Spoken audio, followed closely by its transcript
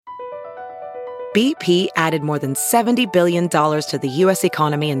BP added more than $70 billion to the U.S.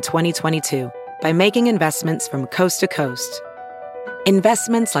 economy in 2022 by making investments from coast to coast.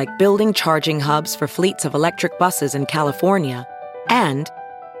 Investments like building charging hubs for fleets of electric buses in California and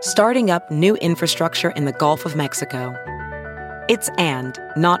starting up new infrastructure in the Gulf of Mexico. It's and,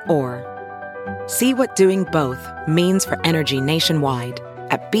 not or. See what doing both means for energy nationwide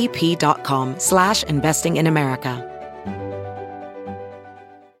at bp.com/investing in America.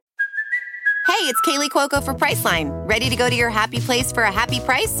 Hey, it's Kaylee Cuoco for Priceline. Ready to go to your happy place for a happy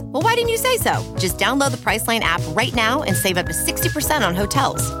price? Well, why didn't you say so? Just download the Priceline app right now and save up to 60% on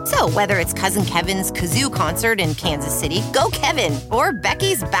hotels. So whether it's Cousin Kevin's Kazoo Concert in Kansas City, go Kevin, or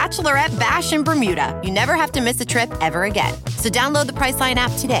Becky's Bachelorette Bash in Bermuda, you never have to miss a trip ever again. So download the Priceline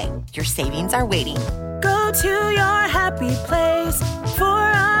app today. Your savings are waiting. Go to your happy place for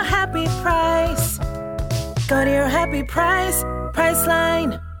a happy price. Go to your happy price,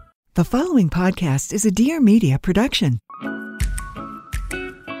 Priceline. The following podcast is a Dear Media production.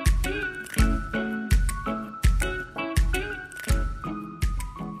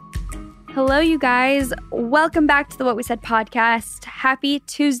 Hello, you guys. Welcome back to the What We Said podcast. Happy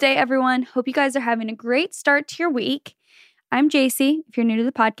Tuesday, everyone. Hope you guys are having a great start to your week. I'm JC, if you're new to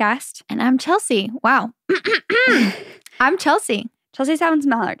the podcast. And I'm Chelsea. Wow. I'm Chelsea. Chelsea's having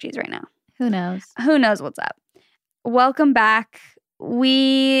some allergies right now. Who knows? Who knows what's up? Welcome back.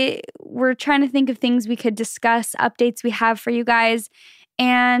 We were trying to think of things we could discuss, updates we have for you guys,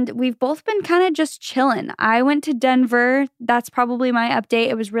 and we've both been kind of just chilling. I went to Denver. That's probably my update.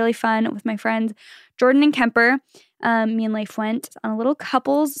 It was really fun with my friends Jordan and Kemper. Me and Leif went on a little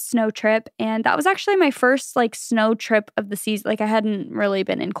couples snow trip, and that was actually my first snow trip of the season. I hadn't really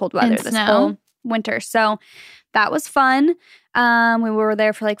been in cold weather this whole winter, so that was fun. We were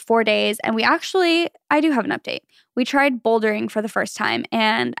there for 4 days, and I do have an update. We tried bouldering for the first time,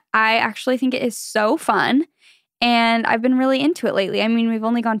 and I actually think it is so fun, and I've been really into it lately. I mean, we've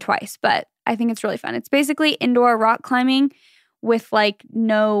only gone twice, but I think it's really fun. It's basically indoor rock climbing with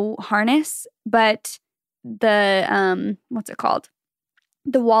no harness, but the what's it called?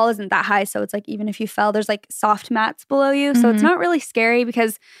 The wall isn't that high, so it's even if you fell, there's soft mats below you, so it's not really scary.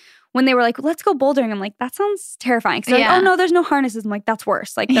 Because when they were let's go bouldering, I'm that sounds terrifying. So oh no, there's no harnesses. I'm that's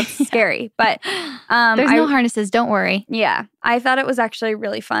worse. That's scary. But there's no harnesses. Don't worry. Yeah, I thought it was actually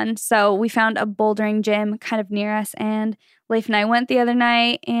really fun. So we found a bouldering gym kind of near us, and Leif and I went the other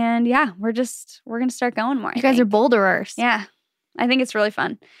night. And yeah, we're gonna start going more. You guys are boulderers. Yeah, I think it's really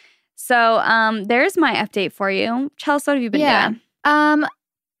fun. So there's my update for you. Chelsea, what have you been doing?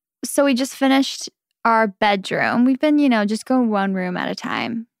 So we just finished our bedroom. We've been, just going one room at a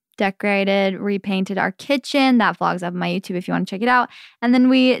time. Decorated, repainted our kitchen. That vlog's up on my YouTube if you want to check it out. And then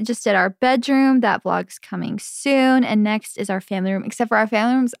we just did our bedroom. That vlog's coming soon. And next is our family room, except for our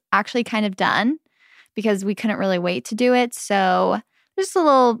family room's actually kind of done because we couldn't really wait to do it. So there's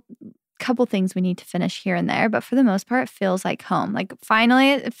a couple things we need to finish here and there. But for the most part, it feels like home.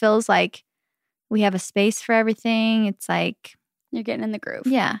 Finally, it feels like we have a space for everything. It's you're getting in the groove.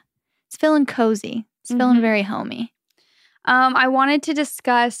 Yeah. It's feeling cozy. It's feeling very homey. I wanted to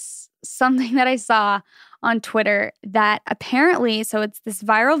discuss something that I saw on Twitter that apparently, so it's this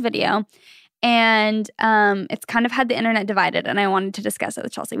viral video, and it's kind of had the internet divided, and I wanted to discuss it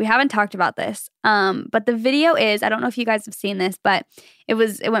with Chelsea. We haven't talked about this, but the video is, I don't know if you guys have seen this, but it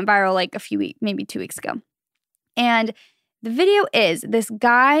went viral a few weeks, maybe 2 weeks ago. And the video is this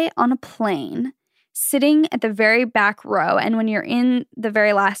guy on a plane sitting at the very back row, and when you're in the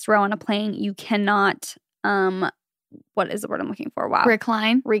very last row on a plane, you cannot what is the word I'm looking for? Wow.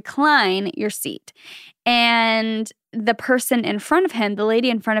 Recline your seat. And the person in front of him, the lady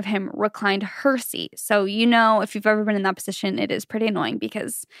in front of him, reclined her seat. So, if you've ever been in that position, it is pretty annoying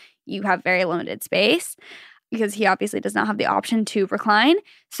because you have very limited space, because he obviously does not have the option to recline.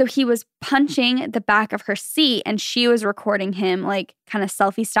 So he was punching the back of her seat, and she was recording him kind of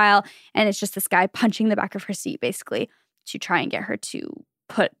selfie style. And it's just this guy punching the back of her seat basically to try and get her to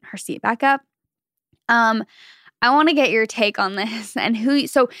put her seat back up. I want to get your take on this and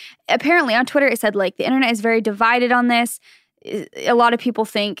so apparently on Twitter it said the internet is very divided on this. A lot of people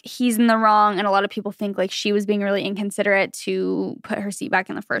think he's in the wrong, and a lot of people think she was being really inconsiderate to put her seat back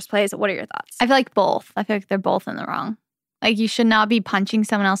in the first place. What are your thoughts? I feel like both. I feel like they're both in the wrong. You should not be punching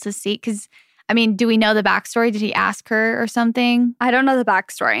someone else's seat because, do we know the backstory? Did he ask her or something? I don't know the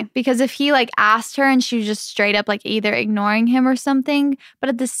backstory. Because if he asked her and she was just straight up either ignoring him or something, but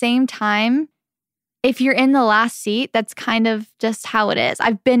at the same time, if you're in the last seat, that's kind of just how it is.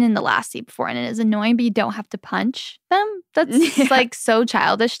 I've been in the last seat before, and it is annoying, but you don't have to punch them. That's so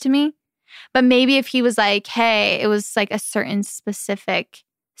childish to me. But maybe if he was hey, it was a certain specific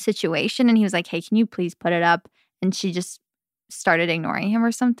situation. And he was like, hey, can you please put it up? And she just started ignoring him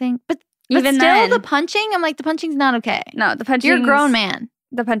or something. But Even still, then- the punching, I'm like, the punching's not okay. No, the punching. You're a grown man.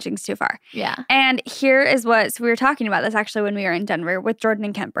 The punching's too far. Yeah. And here is what, so we were talking about this actually when we were in Denver with Jordan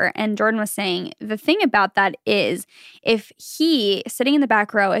and Kemper. And Jordan was saying the thing about that is if he, sitting in the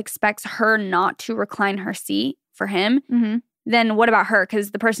back row, expects her not to recline her seat for him, then what about her?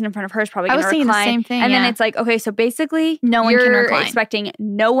 Because the person in front of her is probably going to recline. I was thinking the same thing, And yeah. then it's like, okay, so basically No one can you're recline. expecting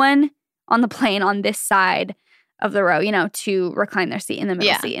no one on the plane on this side of the row, you know, to recline their seat in the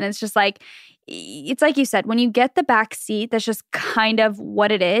middle seat. And it's just like, it's like you said, when you get the back seat, that's just kind of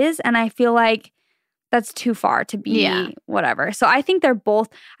what it is. And I feel like that's too far to be whatever. So I think they're both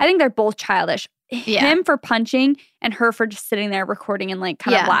childish. Him for punching and her for just sitting there recording and like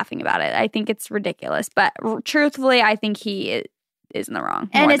kind of laughing about it. I think it's ridiculous. But truthfully, I think he is in the wrong.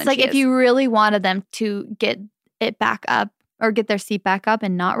 And it's like if you really wanted them to get it back up or get their seat back up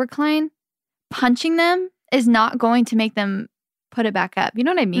and not recline, punching them is not going to make them put it back up. You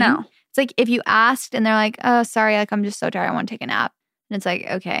know what I mean? No. It's like if you asked and they're like, oh, sorry, like I'm just so tired. I want to take a nap. And it's like,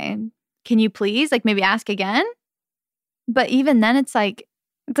 okay, can you please like maybe ask again? But even then it's like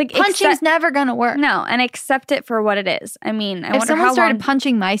punching's never going to work. No, and accept it for what it is. I mean, if someone started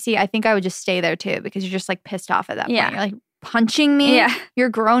punching my seat, I think I would just stay there too because you're just like pissed off at that point. You're like, punching me? Yeah. You're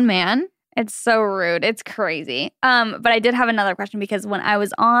a grown man. It's so rude. It's crazy. But I did have another question because when I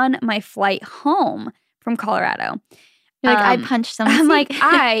was on my flight home from Colorado, you're like, I punched someone. I'm like,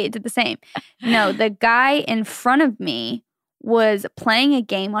 I did the same. No, the guy in front of me was playing a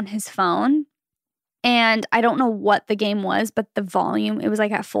game on his phone. And I don't know what the game was, but the volume, it was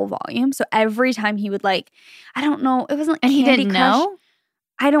like at full volume. So every time he would like, I don't know, it wasn't like and he Candy didn't Crush. know?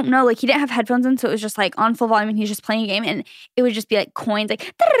 I don't know. Like he didn't have headphones in, so it was just like on full volume and he was just playing a game and it would just be like coins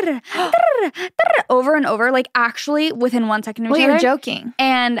like over and over, like actually within 1 second of each other. Well, you're joking.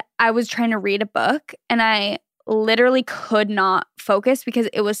 And I was trying to read a book and I literally could not focus because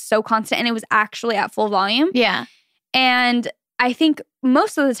it was so constant and it was actually at full volume. Yeah. And I think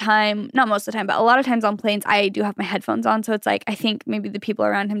most of the time, not most of the time, but a lot of times on planes, I do have my headphones on. So it's like, I think maybe the people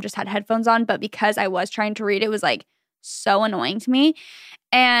around him just had headphones on. But because I was trying to read, it was like so annoying to me.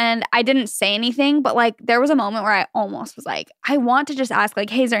 And I didn't say anything, but like there was a moment where I almost was like, I want to just ask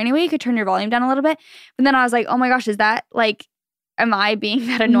like, hey, is there any way you could turn your volume down a little bit? But then I was like, oh my gosh, is that like, am I being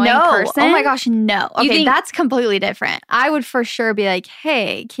that annoying person? Oh my gosh, no. Okay, think- that's completely different. I would for sure be like,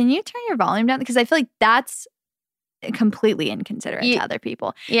 hey, can you turn your volume down? Because I feel like that's completely inconsiderate to other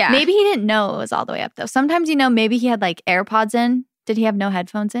people. Yeah. Maybe he didn't know it was all the way up though. Sometimes, you know, maybe he had like AirPods in. Did he have no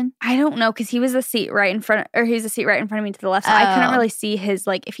headphones in? I don't know because he was a seat right in front, or he was a seat right in front of me to the left. So I couldn't really see his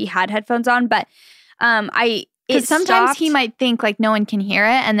like if he had headphones on. But because sometimes he might think like no one can hear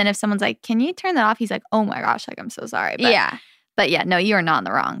it, and then if someone's like, "Can you turn that off?" He's like, "Oh my gosh, like I'm so sorry." But yeah, no, you are not in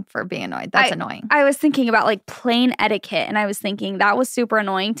the wrong for being annoyed. That's annoying. I was thinking about like plane etiquette, and I was thinking that was super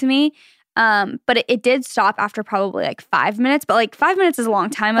annoying to me. But it did stop after probably like 5 minutes. But like 5 minutes is a long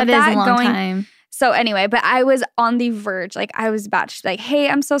time of that is a long time. So anyway, but I was on the verge. Like I was about to be like, hey,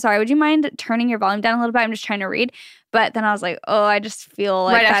 I'm so sorry. Would you mind turning your volume down a little bit? I'm just trying to read. But then I was like, oh, I just feel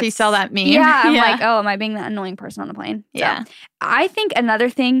like right after you saw that meme. Yeah, I'm like, oh, am I being that annoying person on the plane? Yeah. So I think another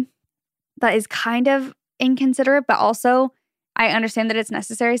thing that is kind of inconsiderate, but also I understand that it's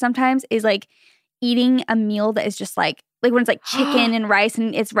necessary sometimes is like eating a meal that is just like when it's like chicken and rice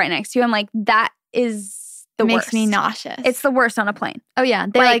and it's right next to you. I'm like, that is the worst. Makes me nauseous. It's the worst on a plane. Oh yeah.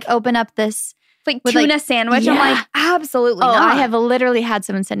 They like open up this like tuna sandwich. Yeah. I'm like, absolutely not. I have literally had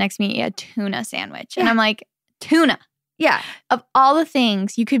someone sit next to me eat a tuna sandwich. And I'm like, tuna. Yeah. Of all the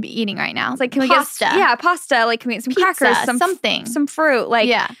things you could be eating right now. It's like, can pasta. we get pasta? Like, can we get some pizza, crackers? Something. Some fruit. Like,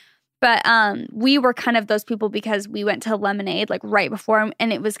 yeah. But we were kind of those people because we went to Lemonade like right before,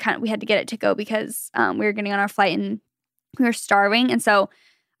 and it was kind of, we had to get it to go because we were getting on our flight and we were starving. And so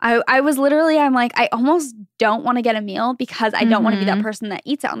I was literally, I'm like, I almost don't want to get a meal because I don't want to be that person that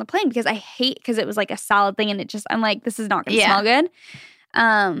eats it on the plane because I hate, because it was like a salad thing and it just, I'm like, this is not going to smell good.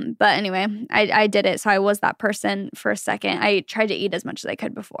 But anyway, I did it. So I was that person for a second. I tried to eat as much as I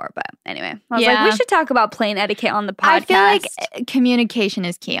could before, but anyway, I was like, we should talk about plane etiquette on the podcast. I feel like communication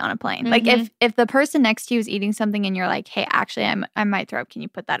is key on a plane. Like if the person next to you is eating something and you're like, hey, actually, I might throw up. Can you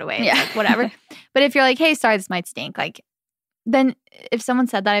put that away? Yeah. Like, whatever. But if you're like, hey, sorry, this might stink. Like, then if someone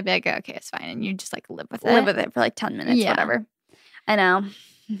said that, I'd be like, okay, it's fine. And you just like live with it. Live with it for like 10 minutes, whatever. I know.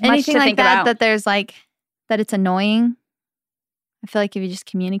 Anything like that there's like, that it's annoying. I feel like if you just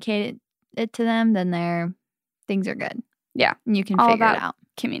communicate it to them, then things are good. Yeah. And you can all figure about it out.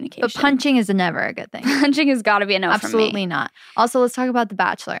 Communication. But punching is never a good thing. Punching has got to be a no Absolutely for me. not. Also, let's talk about The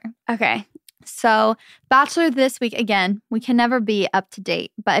Bachelor. Okay. So Bachelor this week, again, we can never be up to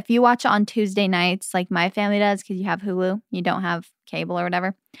date. But if you watch it on Tuesday nights, like my family does, because you have Hulu, you don't have cable or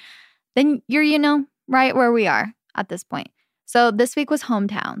whatever, then you're, right where we are at this point. So this week was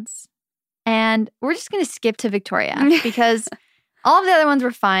hometowns. And we're just going to skip to Victoria because all of the other ones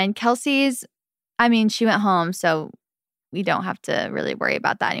were fine. Kelsey's, she went home, so we don't have to really worry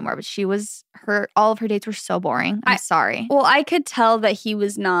about that anymore. But all of her dates were so boring. I'm sorry. Well, I could tell that he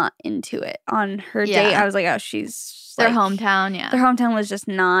was not into it on her date. I was like, oh, she's their hometown. Yeah. Their hometown was just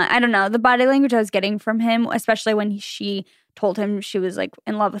not, I don't know. The body language I was getting from him, especially when she told him she was like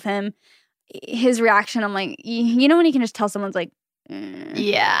in love with him, his reaction, I'm like, when you can just tell someone's like,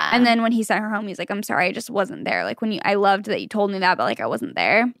 yeah. And then when he sent her home, he's like, I'm sorry, I just wasn't there. Like I loved that you told me that, but like I wasn't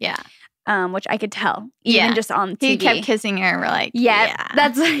there. Yeah. Which I could tell, even just on TV. He kept kissing her, and we're like,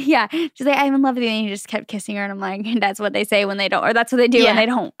 that's She's like, I'm in love with you, and he just kept kissing her, and I'm like, that's what they say when they don't, or that's what they do when they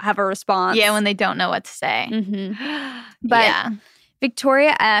don't have a response. Yeah, when they don't know what to say. Mm-hmm. But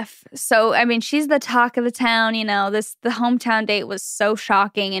Victoria F. So she's the talk of the town. The hometown date was so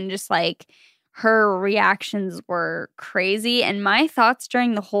shocking, and just like her reactions were crazy. And my thoughts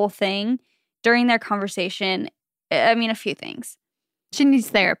during the whole thing, during their conversation, a few things. She needs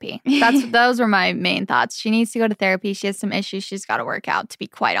therapy. Those were my main thoughts. She needs to go to therapy. She has some issues she's got to work out, to be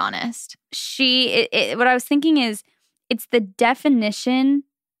quite honest. What I was thinking is, it's the definition,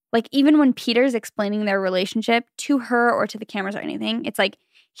 like even when Peter's explaining their relationship to her or to the cameras or anything, it's like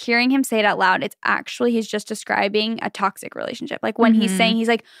hearing him say it out loud, he's just describing a toxic relationship. Like when he's saying, he's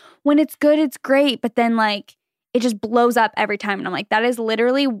like, when it's good, it's great. But then like, it just blows up every time. And I'm like, that is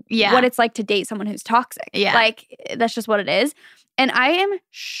literally what it's like to date someone who's toxic. Yeah. Like, that's just what it is. And I am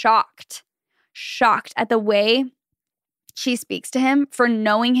shocked at the way she speaks to him for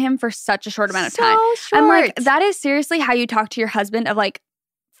knowing him for such a short amount of time. Short. I'm like, that is seriously how you talk to your husband of like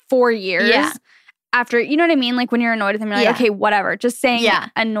 4 years. Yeah. After, you know what I mean? Like when you're annoyed with him, you're like, okay, whatever. Just saying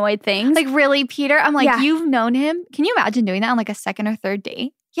annoyed things. Like, really, Peter? I'm like, you've known him? Can you imagine doing that on like a second or third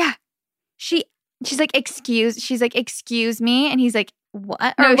date? Yeah. She's like, excuse me. And he's like,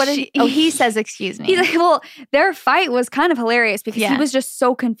 what? Or what he says, excuse me. He's like, well, their fight was kind of hilarious because he was just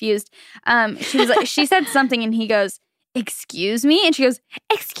so confused. She was like, she said something and he goes, excuse me? And she goes,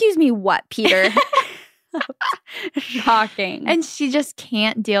 excuse me what, Peter? Shocking. And she just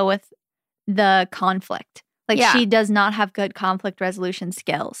can't deal with the conflict. Like she does not have good conflict resolution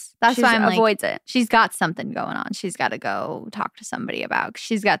skills. That's why I'm like, avoids it. She's got something going on. She's got to go talk to somebody about.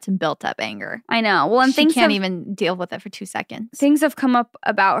 She's got some built up anger. I know. Well, and she can't even deal with it for 2 seconds. Things have come up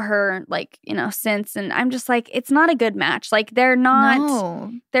about her, like, since, and I'm just like, it's not a good match. Like, they're not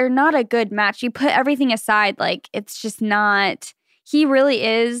a good match. You put everything aside, like, it's just not. He really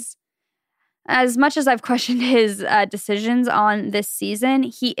is. As much as I've questioned his decisions on this season,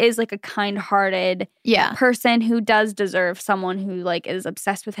 he is like a kind-hearted person who does deserve someone who like is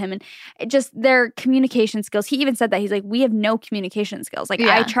obsessed with him, and just their communication skills. He even said that he's like, we have no communication skills. Like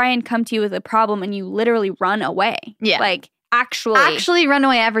I try and come to you with a problem and you literally run away. Yeah, like actually run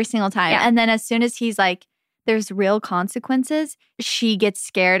away every single time. Yeah. And then as soon as he's like, there's real consequences, she gets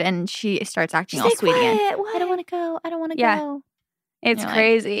scared and she starts acting all sweet again. What? I don't want to go. I don't want to go. It's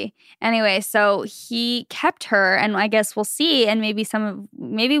crazy. Anyway, so he kept her, and I guess we'll see. And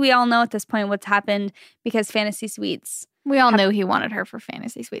maybe we all know at this point what's happened because Fantasy Suites. We all knew he wanted her for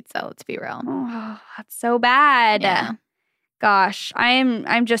Fantasy Suites, though. Let's be real. Oh, that's so bad. Yeah. Gosh, I'm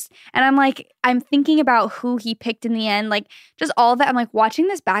like, I'm thinking about who he picked in the end. Like, just all of that. I'm like, watching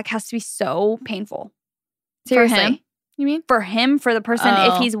this back has to be so painful. Seriously. For him? You mean? For him, for the person,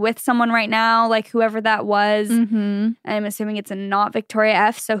 if he's with someone right now, like whoever that was. Mm-hmm. I'm assuming it's not Victoria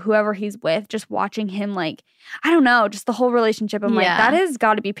F. So whoever he's with, just watching him, like, I don't know, just the whole relationship. I'm like, that has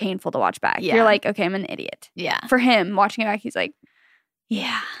got to be painful to watch back. Yeah. You're like, okay, I'm an idiot. Yeah. For him, watching it back, he's like,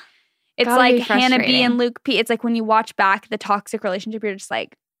 yeah. It's like Hannah B and Luke P. It's like when you watch back the toxic relationship, you're just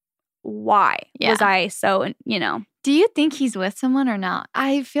like, why was I so, Do you think he's with someone or not?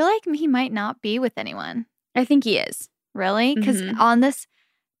 I feel like he might not be with anyone. I think he is. Really? Because on this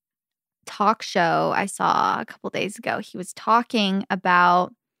talk show I saw a couple days ago, he was talking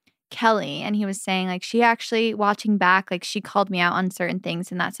about Kelly, and he was saying, like, she actually, watching back, like, she called me out on certain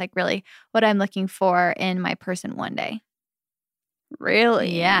things, and that's, like, really what I'm looking for in my person one day.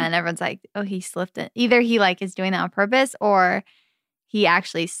 Really? Yeah, and everyone's like, oh, he slipped it. Either he, like, is doing that on purpose, or he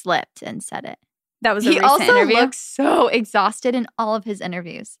actually slipped and said it. That was a recent interview? He also looks so exhausted in all of his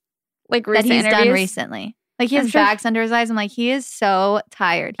interviews. Like, recent that he's interviews? done recently. Like, he has bags under his eyes. I'm like, he is so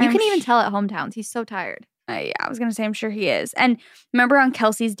tired. You can even tell at hometowns. He's so tired. Yeah, I was going to say, I'm sure he is. And remember on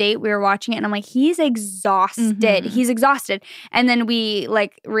Kelsey's date, we were watching it and I'm like, he's exhausted. Mm-hmm. He's exhausted. And then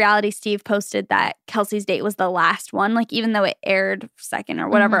Reality Steve posted that Kelsey's date was the last one. Like, even though it aired second or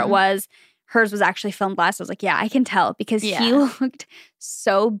whatever it was, hers was actually filmed last. I was like, yeah, I can tell because he looked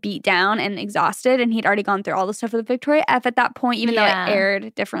so beat down and exhausted. And he'd already gone through all the stuff with Victoria F at that point, even though it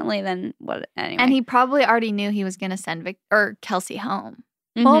aired differently than what, anyway. And he probably already knew he was going to send Kelsey home.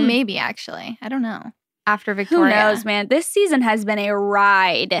 Well, maybe actually. I don't know. After Victoria. Who knows, man? This season has been a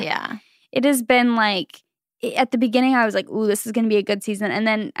ride. Yeah. It has been like, at the beginning, I was like, ooh, this is going to be a good season. And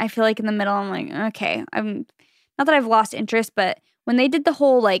then I feel like in the middle, I'm like, okay. Not that I've lost interest, but when they did the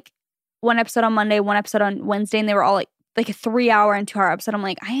whole like one episode on Monday, one episode on Wednesday, and they were all like a 3-hour and 2-hour episode, I'm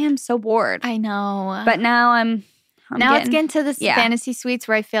like, I am so bored. I know. But now it's getting to this fantasy suites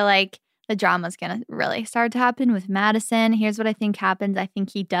where I feel like the drama's going to really start to happen with Madison. Here's what I think happens. I think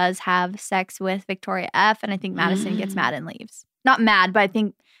he does have sex with Victoria F, and I think Madison gets mad and leaves. Not mad, but I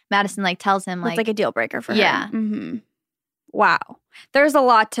think Madison tells him it's like a deal breaker for her. Yeah. Mm-hmm. Wow. There's a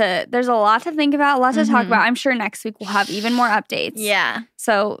lot to think about, a lot to talk about. I'm sure next week we'll have even more updates. Yeah.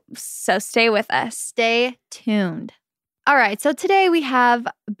 So stay with us. Stay tuned. All right, so today we have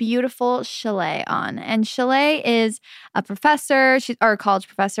beautiful Chalet on. And Chalet is a professor, or a college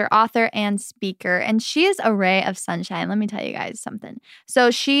professor, author, and speaker. And she is a ray of sunshine. Let me tell you guys something.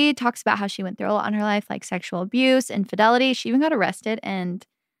 So she talks about how she went through a lot in her life, like sexual abuse, infidelity. She even got arrested, and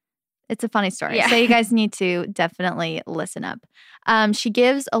it's a funny story. Yeah. So you guys need to definitely listen up. She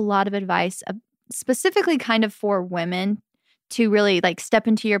gives a lot of advice, specifically kind of for women, to really like step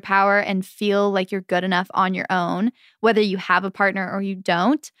into your power and feel like you're good enough on your own, whether you have a partner or you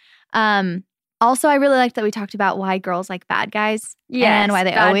don't. Also, I really like that we talked about why girls like bad guys and why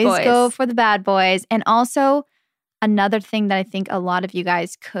they always go for the bad boys. And also, another thing that I think a lot of you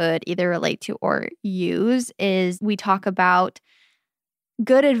guys could either relate to or use is we talk about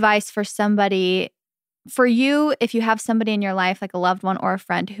good advice for somebody. For you, if you have somebody in your life, like a loved one or a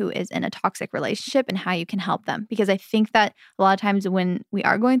friend who is in a toxic relationship, and how you can help them. Because I think that a lot of times when we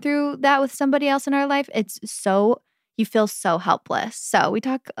are going through that with somebody else in our life, you feel so helpless. So we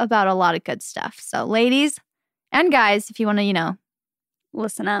talk about a lot of good stuff. So ladies and guys, if you want to,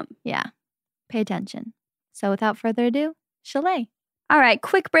 listen up. Yeah, pay attention. So without further ado, Chalet. All right,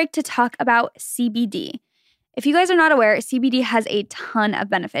 quick break to talk about CBD. If you guys are not aware, CBD has a ton of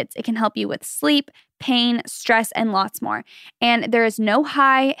benefits. It can help you with sleep, pain, stress, and lots more. And there is no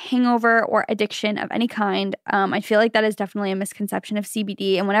high, hangover, or addiction of any kind. I feel like that is definitely a misconception of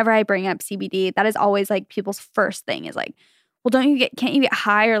CBD. And whenever I bring up CBD, that is always like people's first thing is like, well, can't you get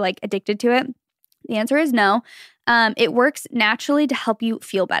high or like addicted to it? The answer is no. It works naturally to help you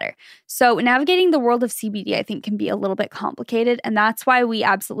feel better. So navigating the world of CBD, I think, can be a little bit complicated. And that's why we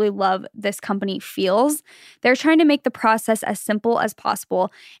absolutely love this company, Feels. They're trying to make the process as simple as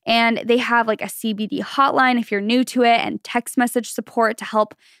possible. And they have like a CBD hotline if you're new to it, and text message support to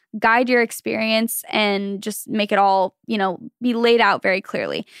help guide your experience and just make it all, be laid out very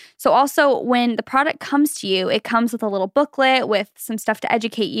clearly. So also when the product comes to you, it comes with a little booklet with some stuff to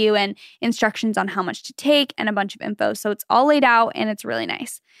educate you and instructions on how much to take and a bunch of info. So it's all laid out and it's really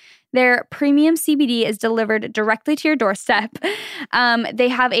nice. Their premium CBD is delivered directly to your doorstep. They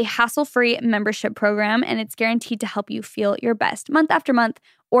have a hassle-free membership program, and it's guaranteed to help you feel your best month after month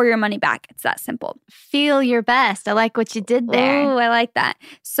or your money back. It's that simple. Feel your best. I like what you did there. Oh, I like that.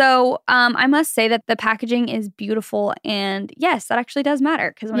 So I must say that the packaging is beautiful. And yes, that actually does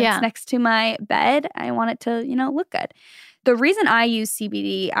matter because when it's next to my bed, I want it to, look good. The reason I use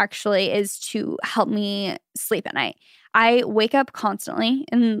CBD actually is to help me sleep at night. I wake up constantly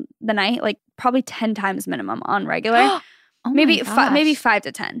in the night, like probably 10 times minimum on regular. Maybe 5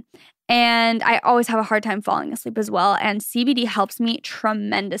 to 10. And I always have a hard time falling asleep as well. And CBD helps me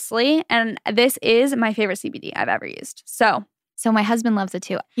tremendously. And this is my favorite CBD I've ever used. So my husband loves it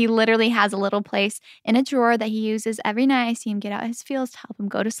too. He literally has a little place in a drawer that he uses every night. I see him get out his Feels to help him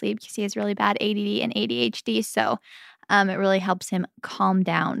go to sleep because he has really bad ADD and ADHD. So it really helps him calm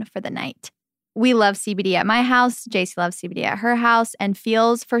down for the night. We love CBD at my house. JC loves CBD at her house. And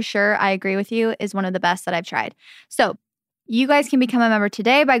Feels, for sure, I agree with you, is one of the best that I've tried. So you guys can become a member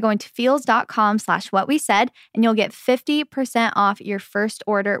today by going to feels.com/whatwesaid, and you'll get 50% off your first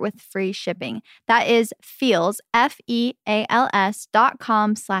order with free shipping. That is Feels,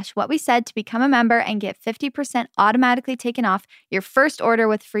 FEALS.com/whatwesaid to become a member and get 50% automatically taken off your first order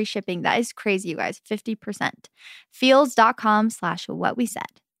with free shipping. That is crazy, you guys. 50%. Feels.com/whatwesaid.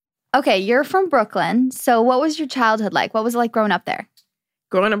 Okay, you're from Brooklyn. So what was your childhood like? What was it like growing up there?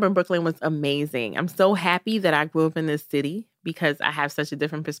 Growing up in Brooklyn was amazing. I'm so happy that I grew up in this city because I have such a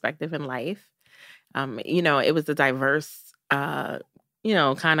different perspective in life. It was a diverse, kind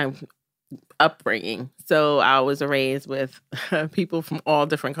of upbringing. So I was raised with people from all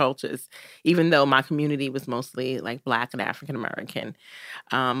different cultures, even though my community was mostly like Black and African American.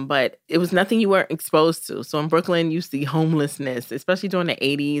 But it was nothing you weren't exposed to. So in Brooklyn, you see homelessness, especially during the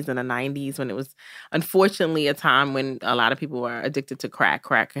 80s and the 90s, when it was unfortunately a time when a lot of people were addicted to crack.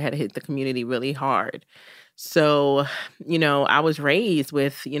 Crack had hit the community really hard. So, I was raised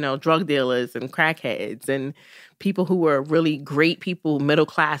with, drug dealers and crackheads and people who were really great people,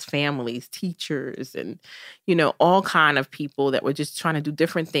 middle-class families, teachers, and, all kind of people that were just trying to do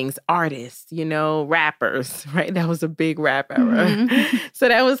different things, artists, rappers, right? That was a big rap era. Mm-hmm. So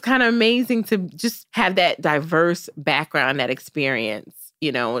that was kind of amazing to just have that diverse background, that experience.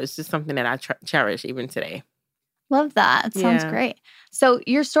 It's just something that I cherish even today. Love that. It sounds great. So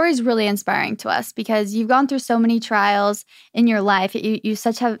your story is really inspiring to us because you've gone through so many trials in your life. You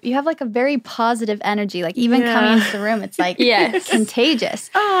have like a very positive energy. Like even coming into the room, it's like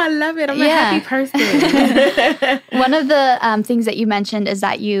contagious. Oh, I love it. I'm a happy person. One of the things that you mentioned is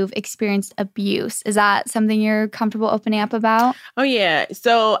that you've experienced abuse. Is that something you're comfortable opening up about? Oh, yeah.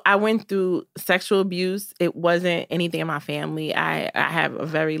 So I went through sexual abuse. It wasn't anything in my family. I have a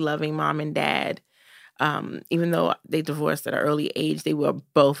very loving mom and dad. Even though they divorced at an early age, they were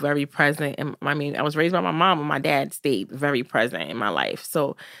both very present. And I was raised by my mom, and my dad stayed very present in my life.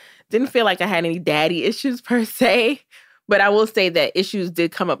 So didn't feel like I had any daddy issues per se. But I will say that issues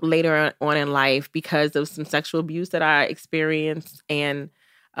did come up later on in life because of some sexual abuse that I experienced. And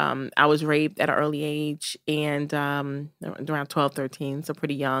I was raped at an early age and around 12, 13, so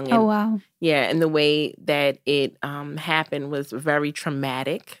pretty young. And, oh, wow. Yeah, and the way that it happened was very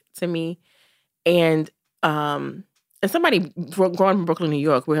traumatic to me. And somebody growing from Brooklyn, New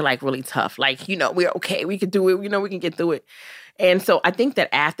York, we're like really tough. Like, we're okay. We could do it. We can get through it. And so I think that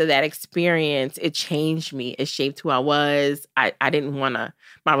after that experience, it changed me. It shaped who I was. I didn't want to,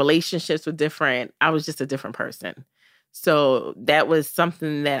 my relationships were different. I was just a different person. So that was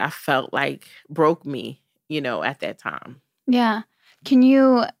something that I felt like broke me, at that time. Yeah. Can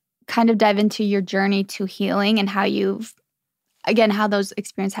you kind of dive into your journey to healing and how how those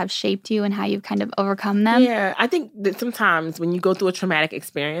experiences have shaped you and how you've kind of overcome them? Yeah, I think that sometimes when you go through a traumatic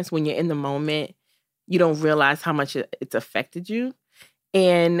experience, when you're in the moment, you don't realize how much it's affected you.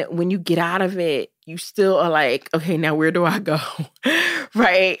 And when you get out of it, you still are like, okay, now where do I go?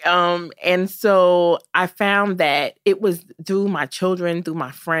 Right? And so I found that it was through my children, through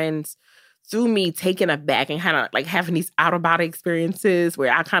my friends, through me taking it back and kind of like having these out-of-body experiences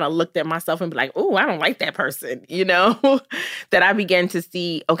where I kind of looked at myself and be like, oh, I don't like that person, that I began to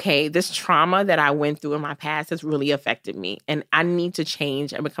see, okay, this trauma that I went through in my past has really affected me and I need to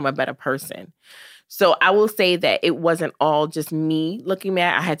change and become a better person. So I will say that it wasn't all just me looking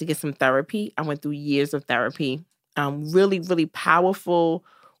at. I had to get some therapy. I went through years of therapy. Really, really powerful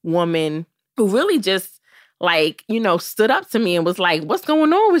woman who really just stood up to me and was like, what's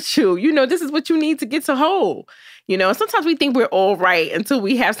going on with you? This is what you need to get to whole. Sometimes we think we're all right until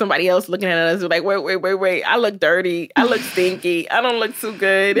we have somebody else looking at us. We're like, wait. I look dirty. I look stinky. I don't look too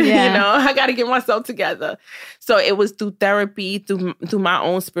good. Yeah. I got to get myself together. So it was through therapy, through my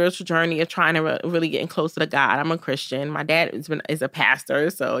own spiritual journey of trying to really getting closer to God. I'm a Christian. My dad is a pastor.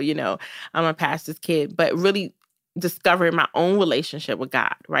 So, I'm a pastor's kid, but really discovering my own relationship with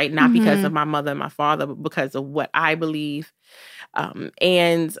God, right? Not because of my mother and my father, but because of what I believe.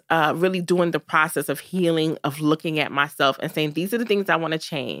 And really doing the process of healing, of looking at myself and saying, these are the things I want to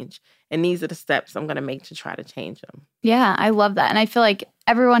change. And these are the steps I'm going to make to try to change them. Yeah, I love that. And I feel like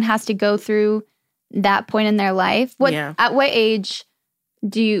everyone has to go through that point in their life. At what age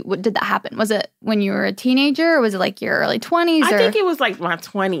did that happen? Was it when you were a teenager or was it like your early 20s? I think it was like my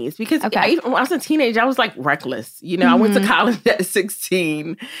 20s because when I was a teenager, I was like reckless. I went to college at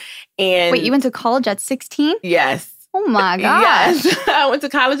 16. And wait, you went to college at 16? Yes. Oh my gosh. Yes. I went to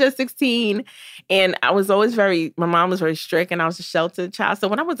college at 16 and I was always my mom was very strict and I was a sheltered child. So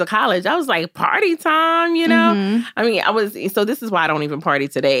when I went to college, I was like party time, so this is why I don't even party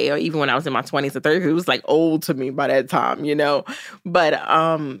today or even when I was in my 20s or 30s, it was like old to me by that time, But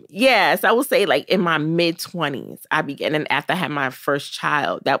yes, I will say like in my mid 20s, I began, and after I had my first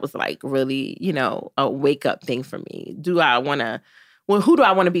child, that was like really, a wake up thing for me. Who do I want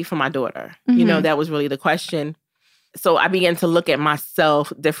to be for my daughter? That was really the question. So I began to look at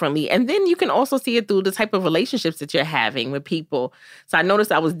myself differently. And then you can also see it through the type of relationships that you're having with people. So I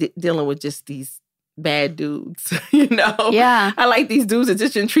noticed I was dealing with just these bad dudes, you know? Yeah. I like these dudes that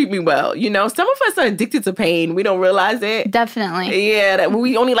just didn't treat me well, you know? Some of us are addicted to pain. We don't realize it. Definitely. Yeah, that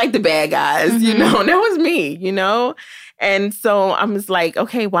we only like the bad guys, you know? And that was me, you know? And so I'm just like,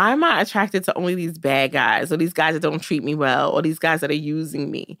 okay, why am I attracted to only these bad guys or these guys that don't treat me well or these guys that are using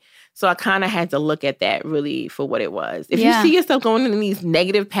me? So I kind of had to look at that really for what it was. If you see yourself going in these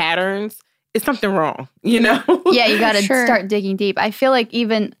negative patterns, it's something wrong, you know? Yeah, you got to start digging deep. I feel like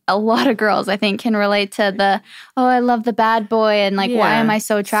even a lot of girls, I think, can relate to the, oh, I love the bad boy. And like, why am I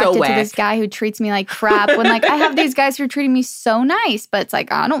so attracted to this guy who treats me like crap? When like, I have these guys who are treating me so nice, but it's like,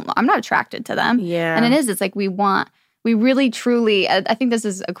 I'm not attracted to them. Yeah. And it's like, we really, truly, I think this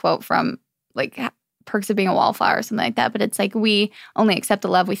is a quote from like Perks of Being a Wallflower or something like that. But it's like, we only accept the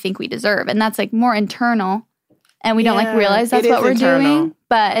love we think we deserve. And that's like more internal. And we don't like realize that's what we're doing.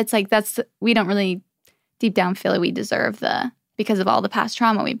 But it's like, we don't really deep down feel like we deserve because of all the past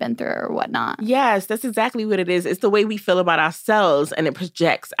trauma we've been through or whatnot. Yes, that's exactly what it is. It's the way we feel about ourselves and it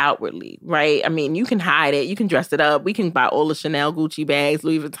projects outwardly, right? I mean, you can hide it. You can dress it up. We can buy all the Chanel, Gucci bags,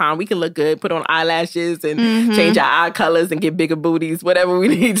 Louis Vuitton. We can look good, put on eyelashes and change our eye colors and get bigger booties, whatever we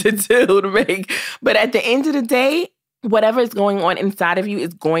need to do to make. But at the end of the day, whatever is going on inside of you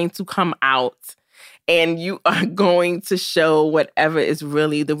is going to come out. And you are going to show whatever is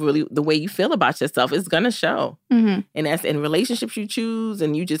really the way you feel about yourself is going to show. And that's in relationships you choose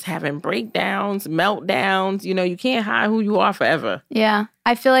and you just having breakdowns, meltdowns. You know, you can't hide who you are forever. Yeah.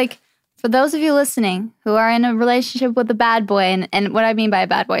 I feel like for those of you listening who are in a relationship with a bad boy, and what I mean by a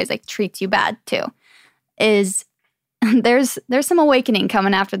bad boy is like treats you bad too, is there's some awakening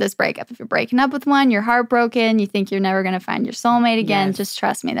coming after this breakup. If you're breaking up with one, you're heartbroken, you think you're never going to find your soulmate again, just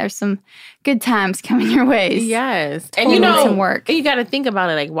trust me, there's some good times coming your ways. Yes. Totally. And some work. You got to think about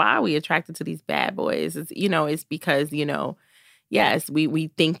it, like, why are we attracted to these bad boys? It's, it's because, yes, we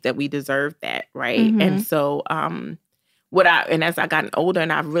think that we deserve that, right? And so as I gotten older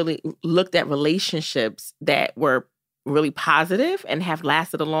and I've really looked at relationships that were really positive and have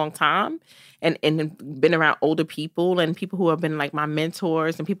lasted a long time, and been around older people and people who have been like my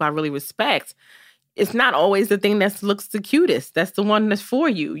mentors and people I really respect, it's not always the thing that looks the cutest. That's the one that's for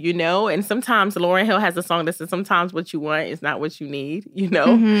you, And sometimes Lauryn Hill has a song that says, sometimes what you want is not what you need,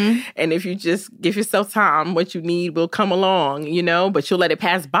 And if you just give yourself time, what you need will come along, But you'll let it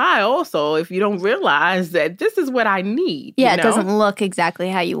pass by also if you don't realize that this is what I need. Yeah, it doesn't look exactly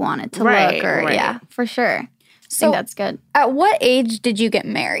how you want it to look. Yeah, for sure. I think that's good. At what age did you get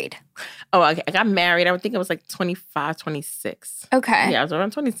married? Oh, okay. I got married. I would think I was like 25, 26. Okay. Yeah, I was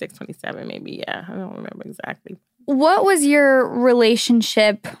around 26, 27 maybe. Yeah, I don't remember exactly. What was your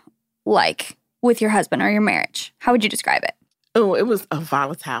relationship like with your husband or your marriage? How would you describe it? Oh, it was a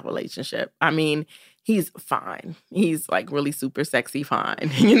volatile relationship. I mean, he's fine. He's like really super sexy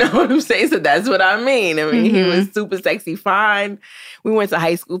fine. You know what I'm saying? So that's what I mean. He was super sexy fine. We went to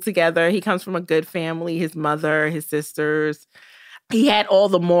high school together. He comes from a good family. His mother, his sisters. He had all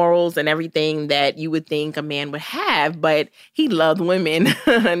the morals and everything that you would think a man would have, but he loved women.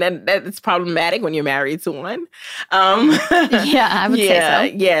 And that's problematic when you're married to one. Yeah, I would say so.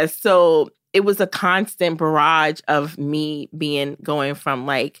 Yeah, so it was a constant barrage of me going from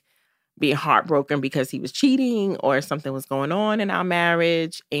like being heartbroken because he was cheating or something was going on in our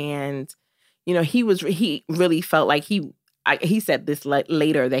marriage. And, he really felt like he said this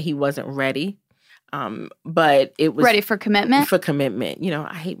later that he wasn't ready. But it was ready for commitment. For commitment,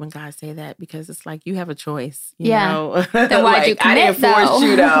 I hate when guys say that because it's like you have a choice. You yeah. know? Then why'd you commit? I didn't force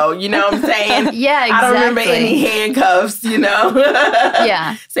you though. You know what I'm saying? Yeah, exactly. I don't remember any handcuffs.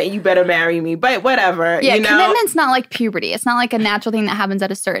 Yeah. Saying you better marry me, but whatever. Yeah, commitment's not like puberty. It's not like a natural thing that happens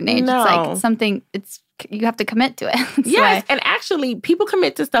at a certain age. No. It's like something. You have to commit to it. Yes, and actually, people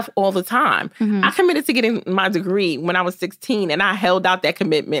commit to stuff all the time. I committed to getting my degree when I was 16, and I held out that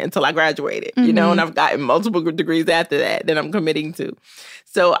commitment until I graduated, and I've gotten multiple degrees after that I'm committing to.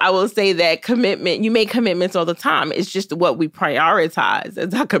 So I will say that commitment, you make commitments all the time. It's just what we prioritize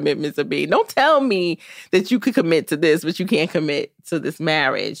as our commitments are being. Don't tell me that you could commit to this, but you can't commit to this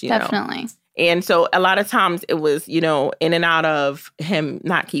marriage, Definitely. And so a lot of times it was, in and out of him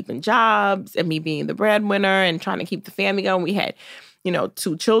not keeping jobs and me being the breadwinner and trying to keep the family going. We had,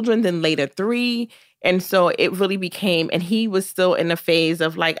 2 children, then later 3. And so it really became, and he was still in the phase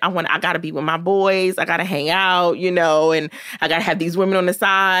of like, I got to be with my boys. I got to hang out, and I got to have these women on the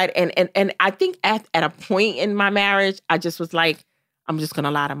side. And I think at a point in my marriage, I just was like, I'm just going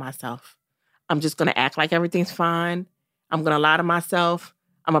to lie to myself. I'm just going to act like everything's fine. I'm going to lie to myself.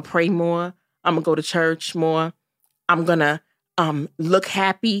 I'm going to pray more. I'm going to go to church more. I'm going to look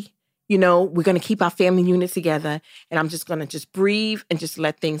happy. We're going to keep our family unit together. And I'm just going to just breathe and just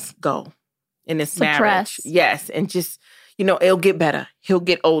let things go. in this marriage. Yes. And just, it'll get better. He'll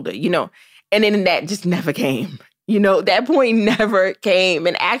get older, And then that just never came. That point never came.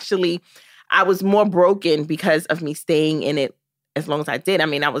 And actually, I was more broken because of me staying in it as long as I did. I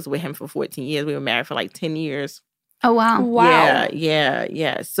mean, I was with him for 14 years. We were married for like 10 years. Oh, wow. Wow.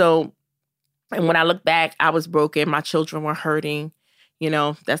 Yeah. So, and when I look back, I was broken. My children were hurting.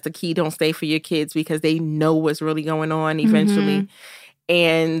 That's the key. Don't stay for your kids because they know what's really going on eventually.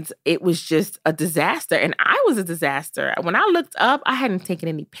 And it was just a disaster. And I was a disaster. When I looked up, I hadn't taken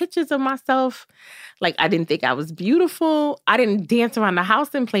any pictures of myself. Like, I didn't think I was beautiful. I didn't dance around the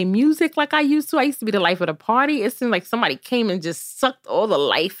house and play music like I used to. I used to be the life of the party. It seemed like somebody came and just sucked all the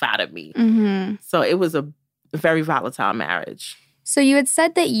life out of me. So it was a very volatile marriage. So you had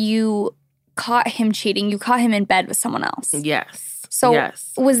said that you caught him cheating. You caught him in bed with someone else. Yes. So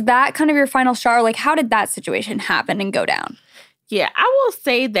was that kind of your final straw? Or like, how did that situation happen and go down? Yeah, I will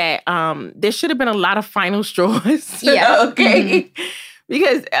say that there should have been a lot of final straws. Yeah. Okay.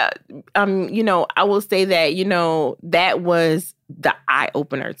 Because, I will say that, that was the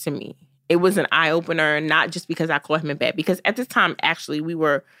eye-opener to me. It was an eye-opener, not just because I caught him in bed. Because at this time, actually, we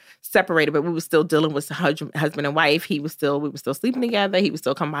were separated, but we were still dealing with husband and wife. We were still sleeping together. He was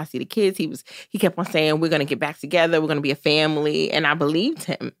still coming by to see the kids. He kept on saying, we're going to get back together. We're going to be a family. And I believed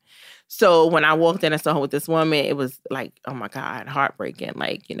him. So when I walked in and saw him with this woman, it was like, oh my God, heartbreaking.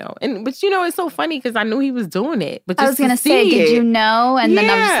 Like, but it's so funny because I knew he was doing it. But I was going to say, did you know? And then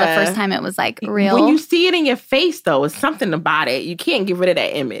that was just the first time it was like real. When you see it in your face, though, it's something about it. You can't get rid of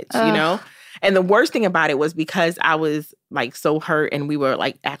that image, And the worst thing about it was because I was like so hurt and we were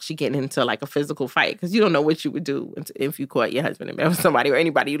like actually getting into like a physical fight because you don't know what you would do if you caught your husband in bed with somebody or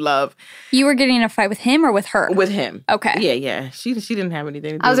anybody you love. You were getting in a fight with him or with her? With him. Okay. Yeah. She didn't have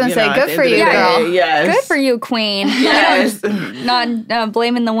anything to do. I was going to say, good for you, girl. Yes. Good for you, queen. Yes. Not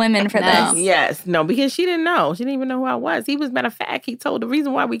blaming the women for this. Yes. No, because she didn't know. She didn't even know who I was. He was, matter of fact, he told the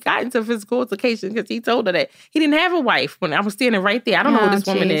reason why we got into physical altercation because he told her that he didn't have a wife when I was standing right there. I don't know who this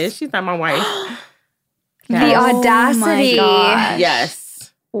woman is. She's not my wife. The audacity. Oh my gosh.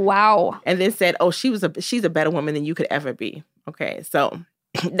 Yes. Wow. And then said, she's a better woman than you could ever be. Okay. So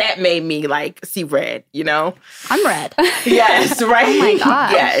that made me like see red, I'm red. Yes, right? Oh my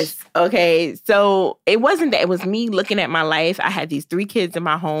gosh. Yes. Okay. So it wasn't that. It was me looking at my life. I had these 3 kids in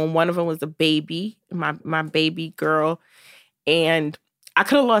my home. One of them was a baby, my baby girl. And I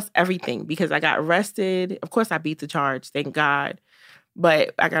could have lost everything because I got arrested. Of course, I beat the charge. Thank God.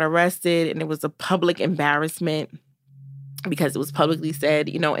 But I got arrested and it was a public embarrassment because it was publicly said,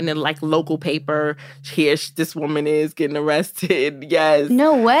 in the like local paper, here this woman is getting arrested. Yes.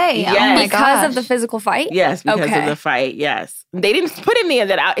 No way. Yes. Oh my Because gosh. of the physical fight? Yes, because of the fight. Yes. They didn't put in there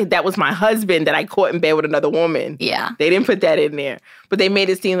that was my husband that I caught in bed with another woman. Yeah. They didn't put that in there. But they made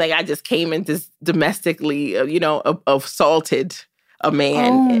it seem like I just came and just domestically, assaulted a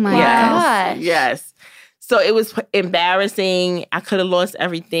man. Oh my gosh. Yes. So it was embarrassing. I could have lost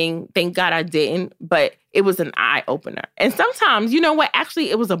everything. Thank God I didn't. But it was an eye-opener. And sometimes, you know what? Actually,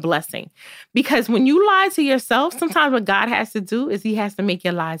 it was a blessing. Because when you lie to yourself, sometimes what God has to do is he has to make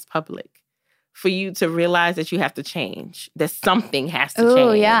your lies public for you to realize that you have to change, that something has to change.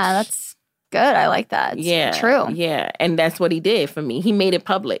 Oh, yeah. That's good. I like that. It's true. Yeah. And that's what he did for me. He made it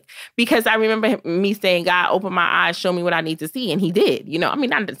public. Because I remember me saying, God, open my eyes, show me what I need to see. And he did. I'm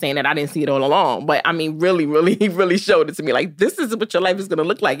not saying that I didn't see it all along. But I mean, really, really, he really showed it to me. Like, this is what your life is going to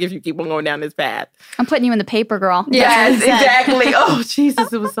look like if you keep on going down this path. I'm putting you in the paper, girl. Yes, exactly. Oh,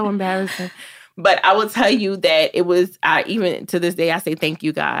 Jesus, it was so embarrassing. But I will tell you that it was, even to this day, I say thank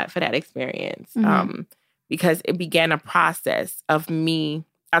you, God, for that experience. Because it began a process of me.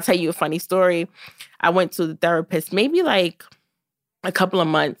 I'll tell you a funny story. I went to the therapist maybe like a couple of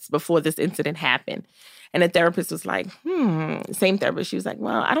months before this incident happened. And the therapist was like, same therapist. She was like,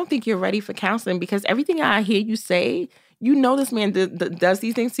 well, I don't think you're ready for counseling because everything I hear you say, this man does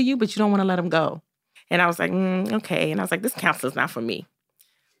these things to you, but you don't want to let him go. And I was like, okay. And I was like, this counselor's not for me.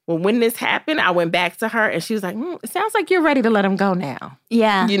 Well, when this happened, I went back to her and she was like, it sounds like you're ready to let him go now.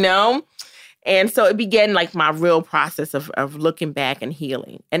 Yeah. And so it began like my real process of looking back and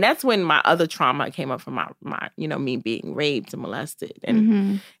healing. And that's when my other trauma came up from my me being raped and molested.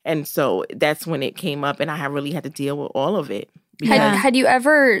 And so that's when it came up and I really had to deal with all of it. Had you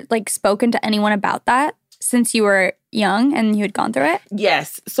ever like spoken to anyone about that since you were young and you had gone through it?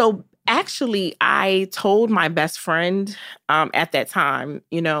 Yes. So actually, I told my best friend at that time,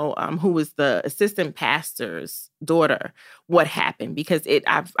 who was the assistant pastor's daughter, what happened because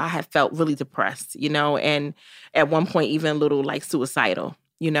I had felt really depressed, and at one point even a little like suicidal,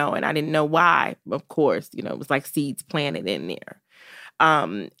 and I didn't know why. Of course, it was like seeds planted in there.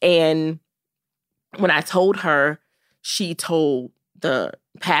 And when I told her, she told the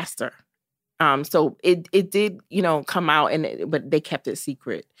pastor. So it did, come out, but they kept it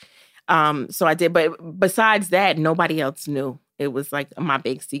secret. So I did. But besides that, nobody else knew. It was like my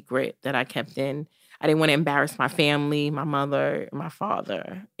big secret that I kept in. I didn't want to embarrass my family, my mother, my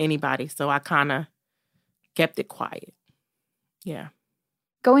father, anybody. So I kind of kept it quiet. Yeah.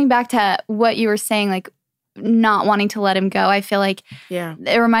 Going back to what you were saying, like not wanting to let him go, I feel like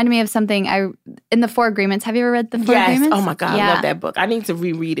it reminded me of something in the Four Agreements. Have you ever read the Four Agreements? Oh my God, I love that book. I need to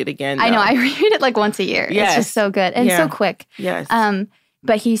reread it again, though. I know, I reread it like once a year. Yes. It's just so good and so quick. Yes.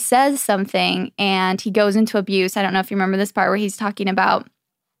 But he says something and he goes into abuse. I don't know if you remember this part where he's talking about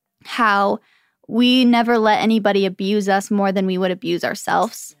how we never let anybody abuse us more than we would abuse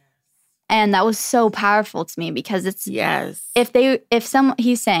ourselves. And that was so powerful to me because it's he's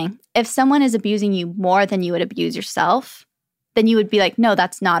saying if someone is abusing you more than you would abuse yourself, then you would be like, no,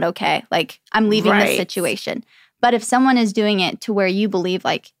 that's not okay. Like, I'm leaving this situation. But if someone is doing it to where you believe,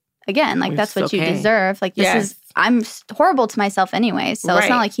 like, again, like that's what you deserve. Like, this is, I'm horrible to myself anyway. So it's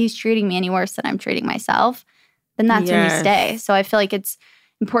not like he's treating me any worse than I'm treating myself. Then that's when you stay. So I feel like it's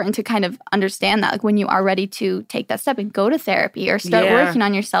important to kind of understand that, like when you are ready to take that step and go to therapy or start working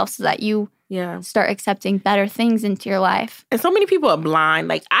on yourself so that you start accepting better things into your life. And so many people are blind.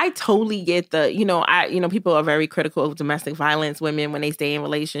 Like, I totally get the, people are very critical of domestic violence, women when they stay in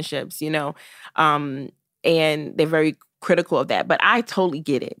relationships, and they're very critical of that. But I totally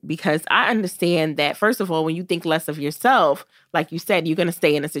get it because I understand that, first of all, when you think less of yourself, like you said, you're going to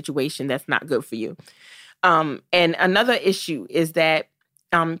stay in a situation that's not good for you. And another issue is that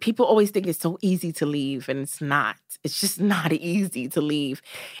people always think it's so easy to leave, and it's not. It's just not easy to leave.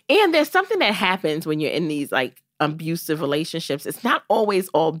 And there's something that happens when you're in these, like, abusive relationships. It's not always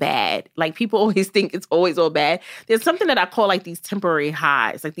all bad. Like, people always think it's always all bad. There's something that I call, like, these temporary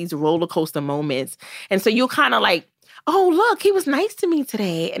highs, like these roller coaster moments. And so you'll kind of like, oh, look, he was nice to me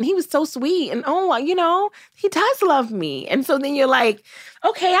today, and he was so sweet, and he does love me. And so then you're like,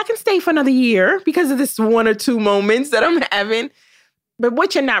 okay, I can stay for another year because of this one or two moments that I'm having. But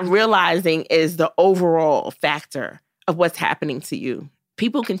what you're not realizing is the overall factor of what's happening to you.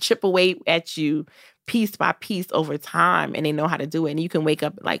 People can chip away at you piece by piece over time, and they know how to do it. And you can wake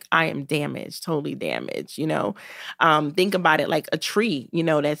up like, I am damaged, totally damaged, Think about it like a tree,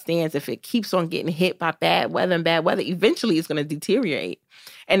 that stands. If it keeps on getting hit by bad weather, eventually it's going to deteriorate.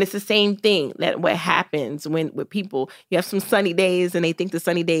 And it's the same thing that what happens with people. You have some sunny days, and they think the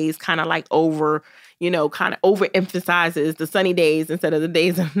sunny days kind of like overemphasizes the sunny days instead of the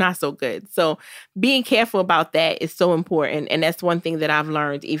days that are not so good. So being careful about that is so important. And that's one thing that I've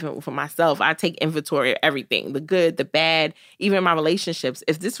learned even for myself. I take inventory of everything, the good, the bad, even my relationships.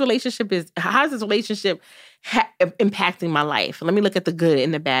 If this relationship how's this relationship impacting my life? Let me look at the good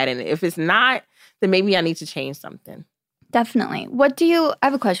and the bad. And if it's not, then maybe I need to change something. Definitely. I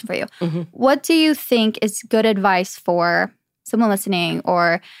have a question for you. Mm-hmm. What do you think is good advice for someone listening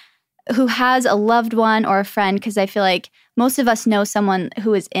or who has a loved one or a friend? Because I feel like most of us know someone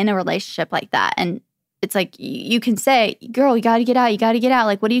who is in a relationship like that. And it's like, you can say, girl, you got to get out. You got to get out.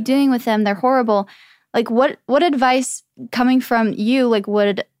 Like, what are you doing with them? They're horrible. Like, what advice coming from you, like,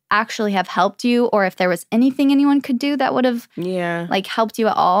 would actually have helped you? Or if there was anything anyone could do that would have like helped you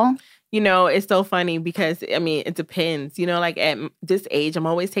at all? It's so funny because, it depends. Like at this age, I'm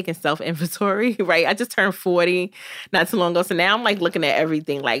always taking self-inventory, right? I just turned 40 not too long ago. So now I'm like looking at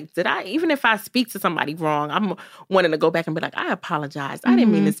everything. Like, even if I speak to somebody wrong, I'm wanting to go back and be like, I apologize. I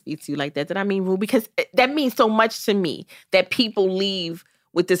didn't mean to speak to you like that. Did I mean rude? Because that means so much to me that people leave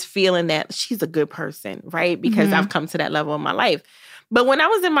with this feeling that she's a good person, right? Because I've come to that level in my life. But when I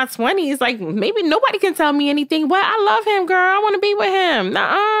was in my 20s, like, maybe nobody can tell me anything. Well, I love him, girl. I want to be with him.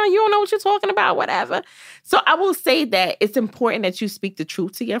 Nuh-uh, you don't know what you're talking about, whatever. So I will say that it's important that you speak the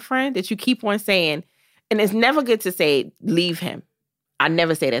truth to your friend, that you keep on saying, and it's never good to say, leave him. I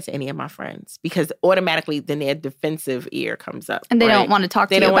never say that to any of my friends because automatically then their defensive ear comes up. And they don't want to talk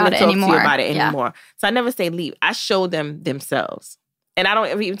to you about it anymore. So I never say leave. I show them themselves. And I don't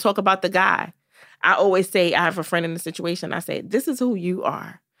ever even talk about the guy. I always say, I have a friend in the situation. I say, this is who you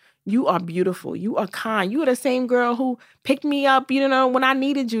are. You are beautiful. You are kind. You are the same girl who picked me up, when I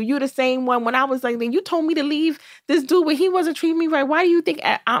needed you. You're the same one when I was like, then you told me to leave this dude when he wasn't treating me right. Why do you think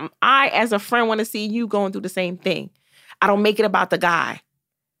I, as a friend, want to see you going through the same thing? I don't make it about the guy,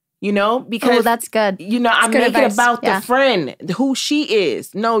 because that's good. I make it about the friend, who she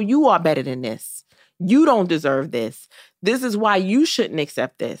is. No, you are better than this. You don't deserve this. This is why you shouldn't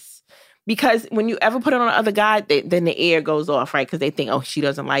accept this. Because when you ever put it on the other guy, then the air goes off, right? Because they think, oh, she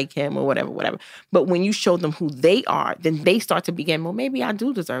doesn't like him or whatever. But when you show them who they are, then they start to begin, well, maybe I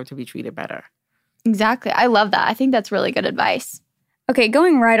do deserve to be treated better. Exactly. I love that. I think that's really good advice. Okay,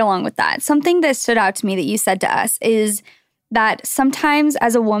 going right along with that, something that stood out to me that you said to us is that sometimes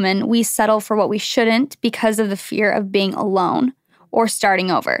as a woman, we settle for what we shouldn't because of the fear of being alone or starting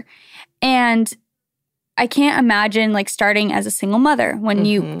over. And I can't imagine like starting as a single mother when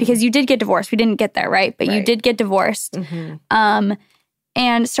because you did get divorced. We didn't get there, right? But you did get divorced.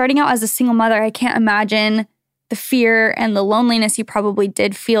 And starting out as a single mother, I can't imagine the fear and the loneliness you probably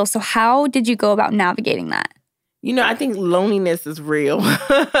did feel. So how did you go about navigating that? You know, I think loneliness is real.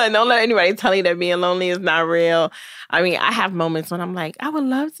 Don't let anybody tell you that being lonely is not real. I mean, I have moments when I'm like, I would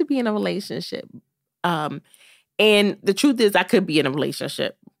love to be in a relationship. And the truth is I could be in a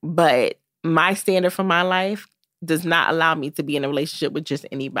relationship, but my standard for my life does not allow me to be in a relationship with just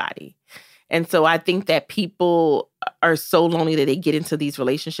anybody. And so I think that people are so lonely that they get into these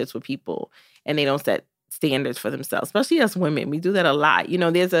relationships with people and they don't set standards for themselves, especially as women. We do that a lot. You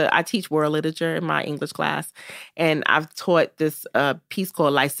know, I teach world literature in my English class, and I've taught this piece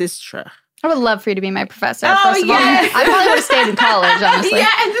called Lysistra. I would love for you to be my professor. Oh, first of all. I probably would have stayed in college, honestly.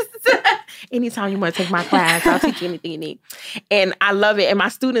 Yeah, anytime you want to take my class, I'll teach you anything you need. And I love it. And my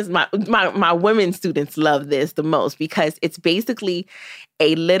students, my women students love this the most because it's basically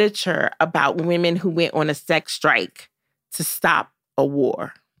a literature about women who went on a sex strike to stop a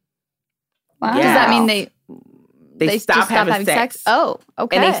war. Wow. Yeah. Does that mean they stopped having sex? Oh,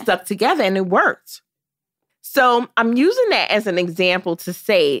 okay. And they stuck together and it worked. So I'm using that as an example to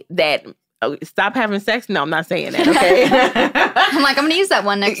say that stop having sex. No, I'm not saying that, okay? I'm like, I'm going to use that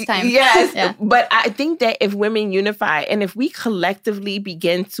one next time. Yes. Yeah. But I think that if women unify and if we collectively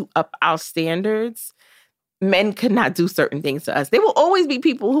begin to up our standards, men could not do certain things to us. There will always be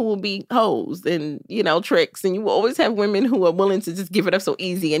people who will be hoes and, you know, tricks. And you will always have women who are willing to just give it up so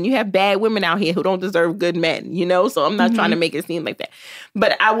easy. And you have bad women out here who don't deserve good men, you know? So I'm not trying to make it seem like that.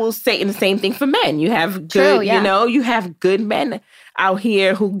 But I will say, and the same thing for men. You have good, you know, you have good men out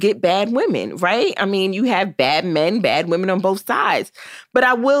here who get bad women, right? I mean, you have bad men, bad women on both sides. But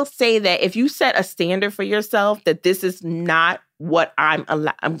I will say that if you set a standard for yourself that this is not what I'm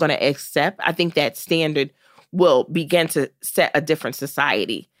going to accept, I think that standard will begin to set a different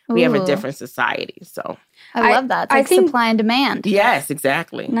society. We have a different society. So I love that. It's like think supply and demand. Yes,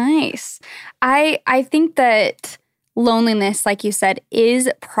 exactly. Nice. I think that loneliness, like you said, is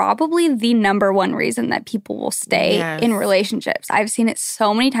probably the number one reason that people will stay in relationships. I've seen it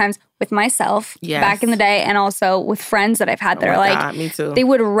so many times with myself back in the day and also with friends that I've had that are like, God, me too. They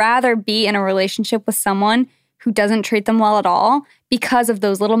would rather be in a relationship with someone who doesn't treat them well at all because of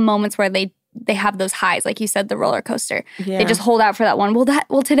those little moments where they have those highs, like you said, the roller coaster. Yeah. They just hold out for that one.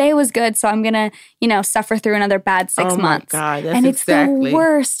 Well, today was good, so I'm gonna, suffer through another bad 6 months. Oh my God, that's and it's the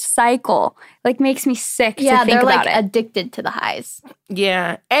worst cycle. Like makes me sick to think about it. Yeah, they're like addicted to the highs.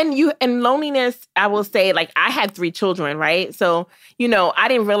 Yeah, and loneliness. I will say, like I had 3 children, right? So I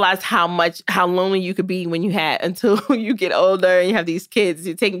didn't realize how lonely you could be until you get older and you have these kids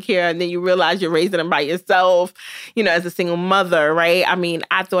you're taking care of, and then you realize you're raising them by yourself. As a single mother, right? I mean,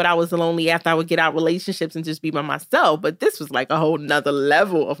 I thought I was lonely after I would get out relationships and just be by myself, but this was like a whole nother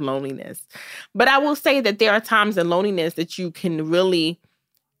level of loneliness. But I will say that there are times in loneliness that you can really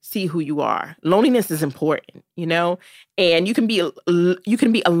see who you are. Loneliness is important, and you can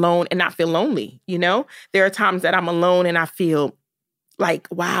be alone and not feel lonely. There are times that I'm alone and I feel like,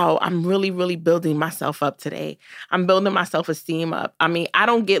 wow, I'm really, really building myself up today. I'm building my self-esteem up. I mean, I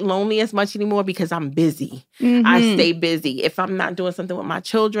don't get lonely as much anymore because I'm busy. I stay busy. If I'm not doing something with my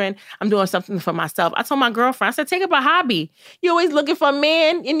children, I'm doing something for myself. I told my girlfriend, I said, take up a hobby. You're always looking for a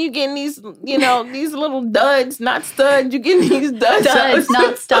man and you're getting these, these little duds, not studs. You're getting these duds. Duds,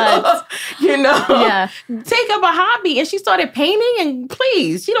 not studs. Yeah. Take up a hobby. And she started painting and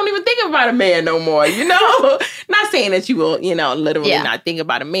please, she don't even think about a man no more, Not saying that you will, literally not think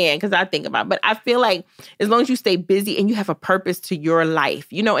about a man because I think about it. But I feel like as long as you stay busy and you have a purpose to your life,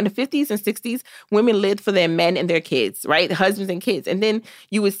 in the 50s and 60s, women lived for their men and their kids, right? Husbands and kids. And then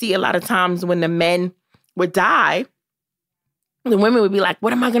you would see a lot of times when the men would die, the women would be like,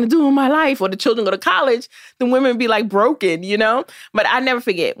 what am I going to do in my life? Or the children go to college, the women would be like broken, But I never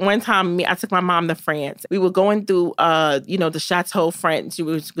forget, one time I took my mom to France. We were going through, the Chateau French,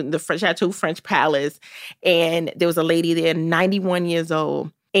 the Chateau French Palace. And there was a lady there, 91 years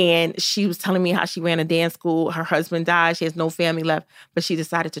old. And she was telling me how she ran a dance school. Her husband died. She has no family left. But she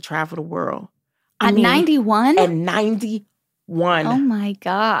decided to travel the world. At 91? At 91. Oh my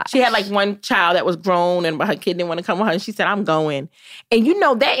God. She had like one child that was grown and her kid didn't want to come with her. And she said, I'm going. And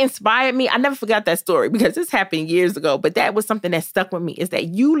that inspired me. I never forgot that story because this happened years ago. But that was something that stuck with me is that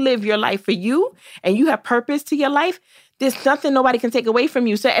you live your life for you and you have purpose to your life. there's nothing nobody can take away from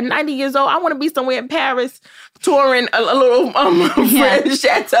you. So at 90 years old, I want to be somewhere in Paris touring a little French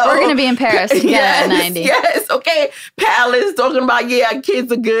chateau. We're going to be in Paris together at 90. Yes, okay. Palace, talking about,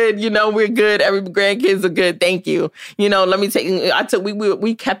 kids are good. We're good. Every grandkids are good. Thank you. Let me take,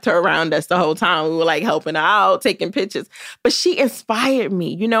 we kept her around us the whole time. We were like helping her out, taking pictures. But she inspired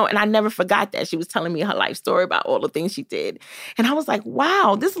me, and I never forgot that. She was telling me her life story about all the things she did. And I was like,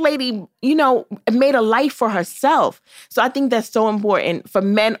 wow, this lady, made a life for herself. So I think that's so important for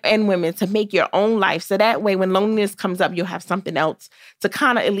men and women to make your own life. So that way, when loneliness comes up, you'll have something else to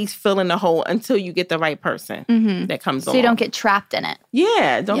kind of at least fill in the hole until you get the right person that comes on. So you don't get trapped in it.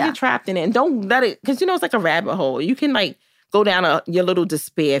 Yeah, don't get trapped in it. And don't let it, because it's like a rabbit hole. You can go down your little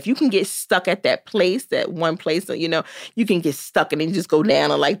despair. If you can get stuck at that one place, you can get stuck and then just go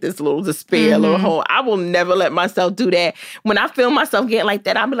down this little despair, little hole. I will never let myself do that. When I feel myself getting like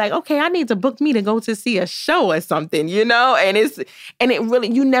that, I'll be like, okay, I need to book me to go to see a show or something, and it really,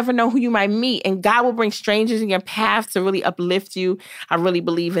 you never know who you might meet. And God will bring strangers in your path to really uplift you. I really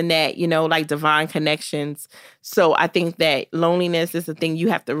believe in that, like divine connections. So I think that loneliness is the thing you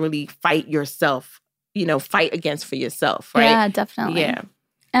have to really fight yourself. Fight against for yourself, right? Yeah, definitely. Yeah.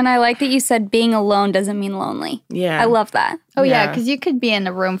 And I like that you said being alone doesn't mean lonely. Yeah. I love that. Oh, yeah, because you could be in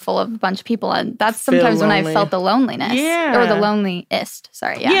a room full of a bunch of people, and that's sometimes when I felt the loneliness. Yeah. Or the loneliest.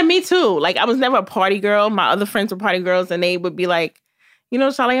 Sorry, yeah. Yeah, me too. I was never a party girl. My other friends were party girls, and they would be like,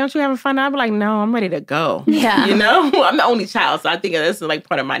 Chalet, aren't you having fun? I'd be like, no, I'm ready to go. Yeah. I'm the only child, so I think this is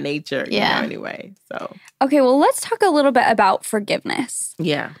part of my nature, anyway. So. Okay, well, let's talk a little bit about forgiveness.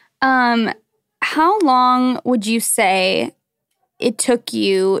 Yeah. How long would you say it took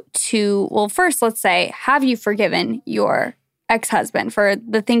you to, well, first, let's say, have you forgiven your ex-husband for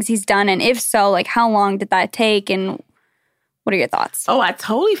the things he's done? And if so, how long did that take? And what are your thoughts? Oh, I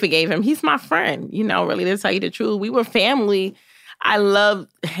totally forgave him. He's my friend, really, to tell you the truth. We were family. I love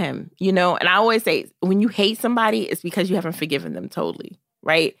him, and I always say, when you hate somebody, it's because you haven't forgiven them totally,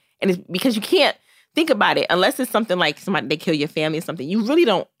 right? And it's because you can't. Think about it. Unless it's something like somebody, they kill your family or something, you really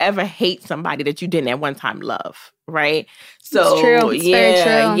don't ever hate somebody that you didn't at one time love, right? So, it's true. It's very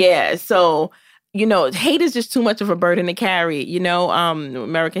true. Yeah. So, hate is just too much of a burden to carry.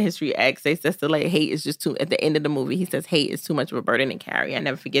 American History X, they says hate is just too, at the end of the movie, he says hate is too much of a burden to carry. I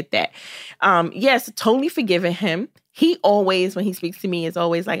never forget that. Yes, totally forgiving him. He always, when he speaks to me, is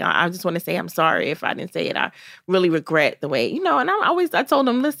always like, I just want to say I'm sorry if I didn't say it. I really regret the way, and I told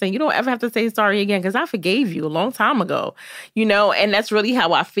him, listen, you don't ever have to say sorry again because I forgave you a long time ago, and that's really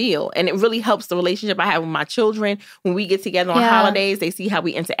how I feel. And it really helps the relationship I have with my children. When we get together on holidays, they see how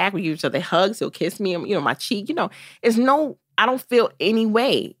we interact with each other, hugs, he'll kiss me, my cheek, I don't feel any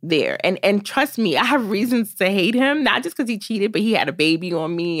way there. And trust me, I have reasons to hate him, not just because he cheated, but he had a baby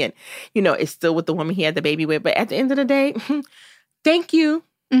on me and, it's still with the woman he had the baby with. But at the end of the day, thank you.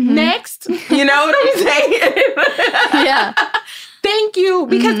 Mm-hmm. Next. You know what I'm saying? Yeah. Thank you.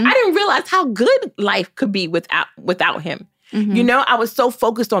 Because I didn't realize how good life could be without him. Mm-hmm. I was so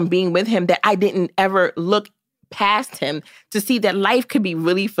focused on being with him that I didn't ever look past him to see that life could be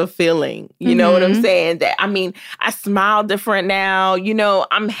really fulfilling. You know what I'm saying? I smile different now.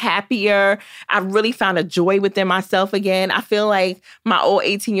 I'm happier. I really found a joy within myself again. I feel like my old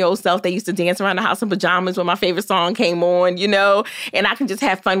 18-year-old self that used to dance around the house in pajamas when my favorite song came on, and I can just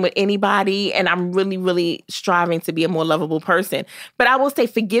have fun with anybody. And I'm really, really striving to be a more lovable person. But I will say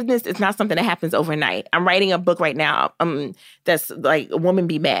forgiveness is not something that happens overnight. I'm writing a book right now that's like A Woman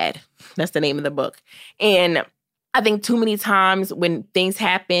Be Mad. That's the name of the book. And I think too many times when things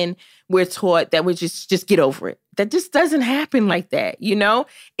happen, we're taught that we just get over it. That just doesn't happen like that,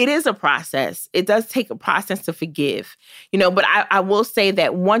 It is a process. It does take a process to forgive, But I will say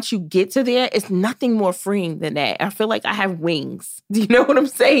that once you get to there, it's nothing more freeing than that. I feel like I have wings. Do you know what I'm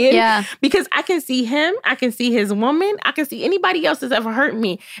saying? Yeah. Because I can see him. I can see his woman. I can see anybody else that's ever hurt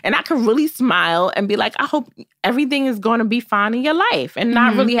me. And I can really smile and be like, I hope everything is going to be fine in your life and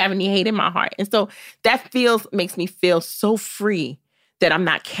not really have any hate in my heart. And so that makes me feel so free that I'm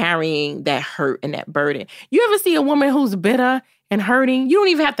not carrying that hurt and that burden. You ever see a woman who's bitter and hurting? You don't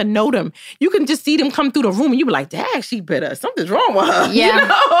even have to know them. You can just see them come through the room and you be like, dang, she bitter. Something's wrong with her. Yeah.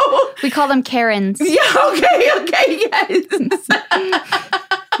 We call them Karens. Yeah, okay, yes.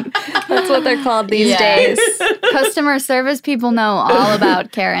 That's what they're called these days. Customer service people know all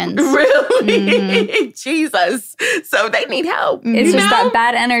about Karens. Really? Jesus. So they need help. It's just that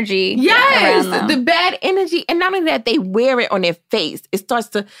bad energy. Yes, around them. the bad energy. And not only that, they wear it on their face. It starts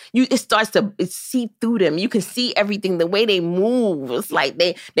to see through them. You can see everything, the way they move. It's like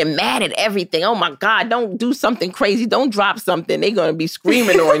they're mad at everything. Oh my God, don't do something crazy. Don't drop something. They're going to be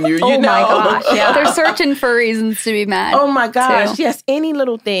screaming on you. Oh you know? my gosh. Yeah. They're searching for reasons to be mad. Oh my gosh. too. Yes, any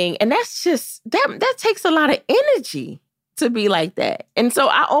little thing. And that's just, that takes a lot of energy to be like that. And so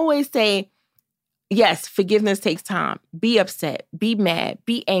I always say, yes, forgiveness takes time. Be upset, be mad,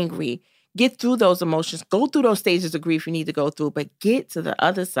 be angry. Get through those emotions. Go through those stages of grief you need to go through, but get to the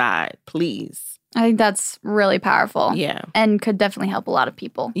other side, please. I think that's really powerful. Yeah. And could definitely help a lot of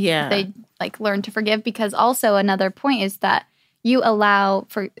people. Yeah. They learn to forgive, because also another point is that you allow,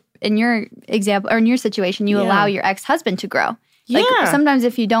 for in your example or in your situation, you allow your ex-husband to grow. Sometimes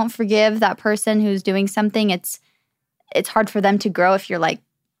if you don't forgive that person who's doing something, it's hard for them to grow if you're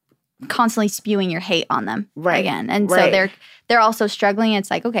constantly spewing your hate on them again. And so they're also struggling. It's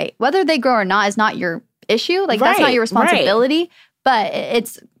like, okay, whether they grow or not is not your issue. That's not your responsibility, but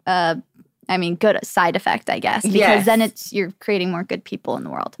it's good side effect, I guess, because then you're creating more good people in the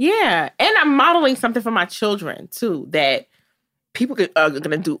world. Yeah. And I'm modeling something for my children too, that people are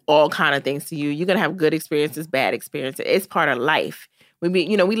going to do all kind of things to you. You're going to have good experiences, bad experiences. It's part of life.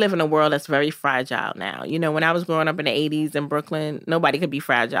 We live in a world that's very fragile now. When I was growing up in the 80s in Brooklyn, nobody could be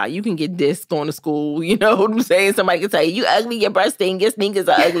fragile. You can get dissed going to school. You know what I'm saying? Somebody can say, you ugly, your breast stink, your sneakers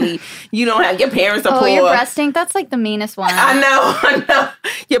are ugly. You don't have, your parents are poor. Oh, your breast stink? That's the meanest one. I know.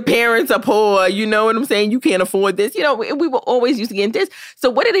 Your parents are poor. You know what I'm saying? You can't afford this. We were always used to getting this.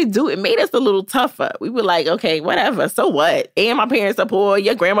 So what did it do? It made us a little tougher. We were like, okay, whatever. So what? And my parents are poor.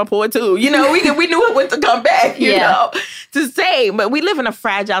 Your grandma poor too. We knew when to come back, you know, to say. But we live in a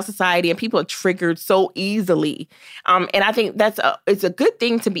fragile society and people are triggered so easily. And I think it's a good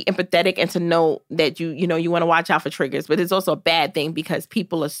thing to be empathetic and to know that you want to watch out for triggers, but it's also a bad thing because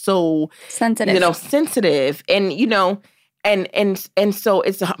people are so sensitive and so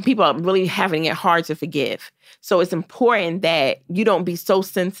people are really having it hard to forgive. So it's important that you don't be so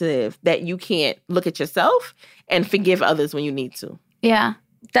sensitive that you can't look at yourself and forgive others when you need to. Yeah,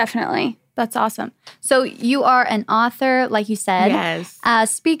 definitely. That's awesome. So you are an author, like you said. Yes. A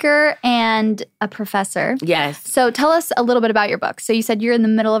speaker and a professor. Yes. So tell us a little bit about your book. So you said you're in the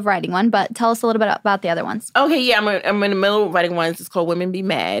middle of writing one, but tell us a little bit about the other ones. Okay, yeah, I'm in the middle of writing one. It's called Women Be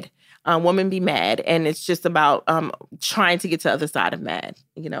Mad. Woman Be Mad. And it's just about trying to get to the other side of mad.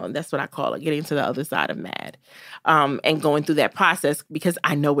 And that's what I call it, getting to the other side of mad. And going through that process because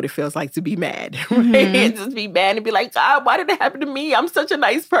I know what it feels like to be mad. Right? Mm-hmm. Just be mad and be like, God, why did it happen to me? I'm such a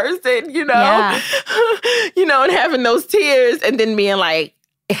nice person, Yeah. And having those tears and then being like,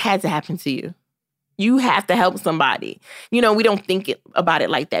 it had to happen to you. You have to help somebody. We don't think about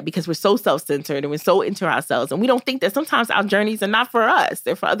it like that because we're so self-centered and we're so into ourselves. And we don't think that sometimes our journeys are not for us.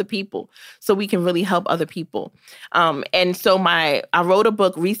 They're for other people. So we can really help other people. And so I wrote a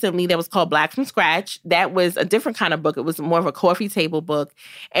book recently that was called Black from Scratch. That was a different kind of book. It was more of a coffee table book.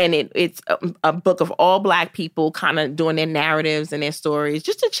 And it's a book of all Black people kind of doing their narratives and their stories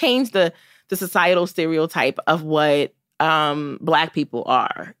just to change the societal stereotype of what Black people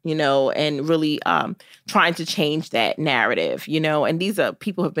are, and really trying to change that narrative, and these are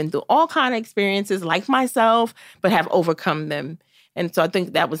people who have been through all kinds of experiences like myself, but have overcome them. And so I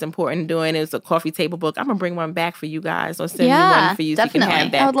think that was important doing. It was a coffee table book. I'm going to bring one back for you guys or send you one for you definitely. So you can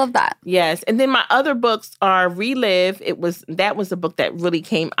have that. I would love that. Yes. And then my other books are Relive. That was a book that really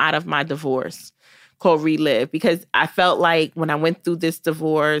came out of my divorce called Relive because I felt like when I went through this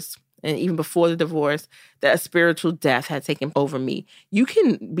divorce, and even before the divorce, that a spiritual death had taken over me. You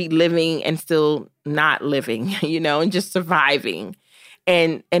can be living and still not living, and just surviving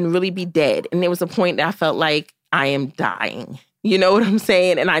and really be dead. And there was a point that I felt like I am dying. You know what I'm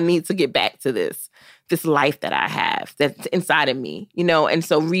saying? And I need to get back to this life that I have that's inside of me, And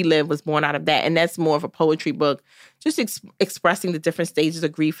so Relive was born out of that. And that's more of a poetry book, just expressing the different stages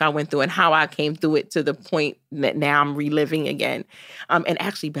of grief I went through and how I came through it to the point that now I'm reliving again. And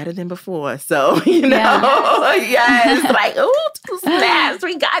actually better than before. So, yes, like, ooh, 2 snaps,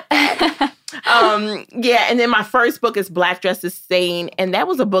 we got that. And then my first book is Black Dress is Sane. And that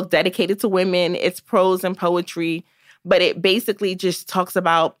was a book dedicated to women. It's prose and poetry, but it basically just talks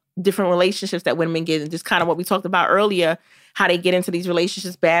about different relationships that women get and just kind of what we talked about earlier, how they get into these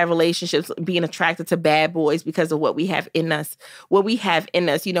relationships, bad relationships, being attracted to bad boys because of what we have in us.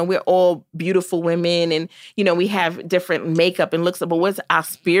 You know, we're all beautiful women and, you know, we have different makeup and looks, but what's our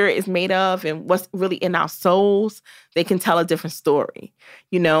spirit is made of and what's really in our souls, they can tell a different story,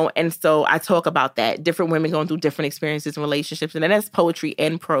 you know? And so I talk about that. Different women going through different experiences and relationships. And then that's poetry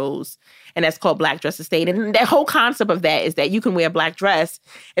and prose. And that's called Black Dress to State. And that whole concept of that is that you can wear a black dress.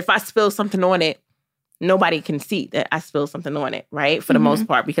 If I spill something on it, nobody can see that I spilled something on it, right? For the most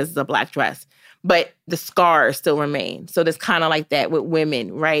part, because it's a black dress. But the scars still remain. So there's kind of like that with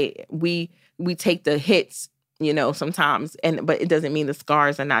women, right? We take the hits, you know, sometimes, but it doesn't mean the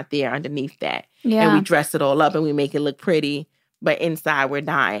scars are not there underneath that. Yeah. And we dress it all up and we make it look pretty, but inside we're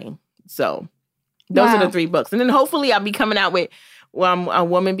dying. So those are the 3 books. And then hopefully I'll be coming out with A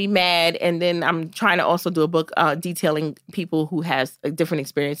Woman Be Mad. And then I'm trying to also do a book detailing people who have different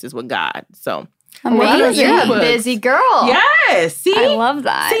experiences with God. So amazing. You're a busy girl. Yes. See? I love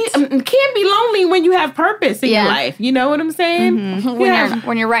that. See, it can't be lonely when you have purpose in your life. You know what I'm saying? Mm-hmm.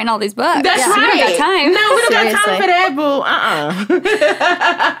 When you're writing all these books. That's right. We don't got time. No, we don't got time for that,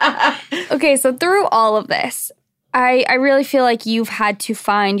 boo. Okay, so through all of this, I really feel like you've had to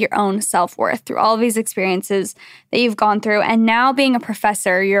find your own self-worth through all of these experiences that you've gone through. And now being a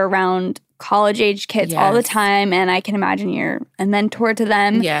professor, you're around college-age kids all the time. And I can imagine you're a mentor to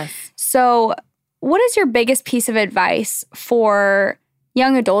them. Yes. So what is your biggest piece of advice for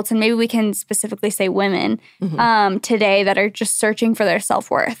young adults, and maybe we can specifically say women, today that are just searching for their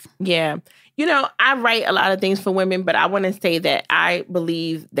self-worth? Yeah. You know, I write a lot of things for women, but I want to say that I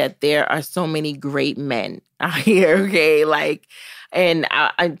believe that there are so many great men out here, okay? And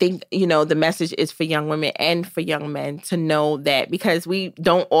I think, you know, the message is for young women and for young men to know that, because we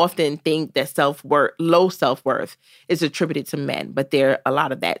don't often think that low self-worth is attributed to men, but there are a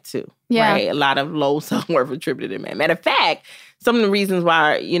lot of that too, right? A lot of low self-worth attributed to men. Matter of fact, some of the reasons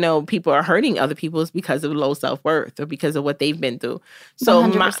why, you know, people are hurting other people is because of low self-worth or because of what they've been through. So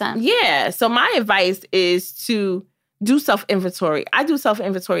 100%. So my advice is to do self-inventory. I do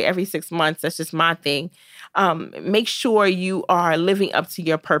self-inventory every 6 months. That's just my thing. Make sure you are living up to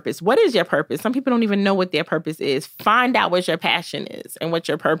your purpose. What is your purpose? Some people don't even know what their purpose is. Find out what your passion is and what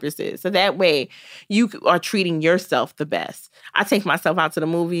your purpose is. So that way you are treating yourself the best. I take myself out to the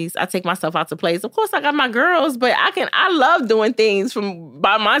movies. I take myself out to plays. Of course, I got my girls, but I love doing things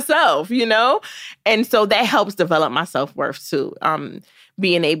by myself, you know? And so that helps develop my self-worth too.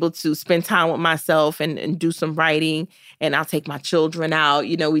 Being able to spend time with myself and do some writing. And I'll take my children out.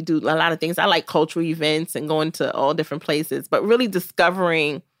 You know, we do a lot of things. I like cultural events and going to all different places. But really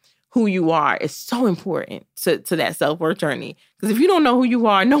discovering who you are is so important to that self-worth journey. Because if you don't know who you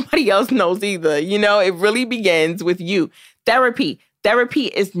are, nobody else knows either. You know, it really begins with you. Therapy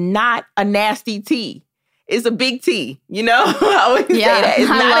is not a nasty T. It's a big T, you know? I always say that. It's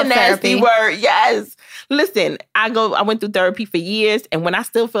not a nasty word. Yes. Listen, I went through therapy for years, and when I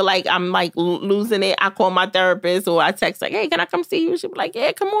still feel like I'm like losing it, I call my therapist or I text like, hey, can I come see you? She'll be like,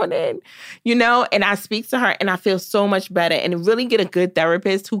 yeah, come on in, you know? And I speak to her and I feel so much better. And really get a good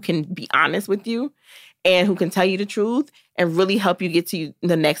therapist who can be honest with you and who can tell you the truth and really help you get to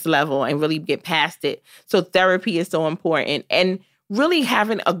the next level and really get past it. So therapy is so important. And really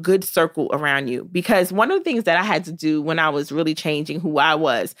having a good circle around you. Because one of the things that I had to do when I was really changing who I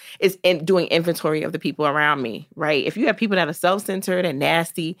was is doing inventory of the people around me, right? If you have people that are self-centered and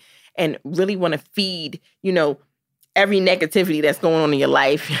nasty and really want to feed, you know, every negativity that's going on in your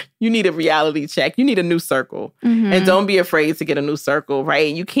life, you need a reality check. You need a new circle. And don't be afraid to get a new circle,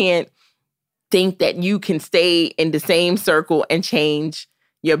 right? You can't think that you can stay in the same circle and change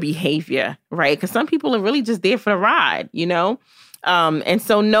your behavior, right? Because some people are really just there for the ride, you know? And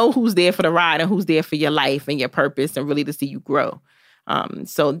so know who's there for the ride and who's there for your life and your purpose and really to see you grow.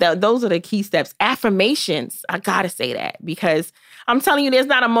 So those are the key steps. Affirmations, I gotta say that because I'm telling you, there's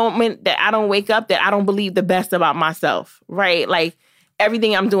not a moment that I don't wake up that I don't believe the best about myself, right? Like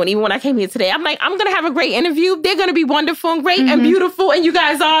everything I'm doing, even when I came here today, I'm like, I'm going to have a great interview. They're going to be wonderful and great and beautiful, and you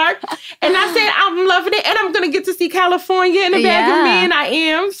guys are. And I said, I'm loving it, and I'm going to get to see California in the back of me, and I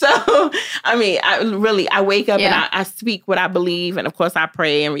am. So, I mean, I wake up and I speak what I believe, and of course I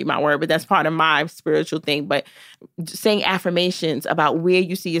pray and read my word, but that's part of my spiritual thing. But saying affirmations about where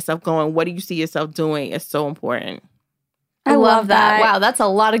you see yourself going, what do you see yourself doing is so important. I love that. Wow, that's a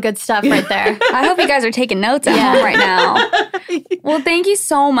lot of good stuff right there. I hope you guys are taking notes at home right now. Well, thank you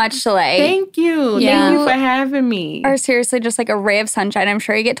so much, Chalet. Thank you. Thank you for having me. Are seriously just like a ray of sunshine. I'm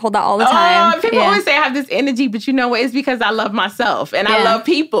sure you get told that all the time. People always say I have this energy, but you know what? It's because I love myself and I love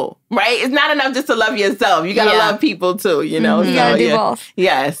people, right? It's not enough just to love yourself. You got to love people too, you know? You got to do both.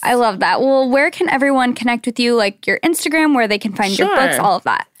 Yes. I love that. Well, where can everyone connect with you? Like your Instagram, where they can find your books, all of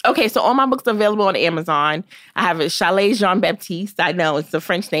that. Okay, so all my books are available on Amazon. I have a Chalet Jean-Baptiste. I know it's a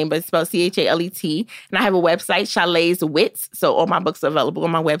French name, but it's spelled Chalet. And I have a website, Chalet's Wits. So all my books are available on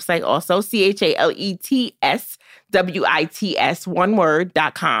my website also, CHALETSWITS, one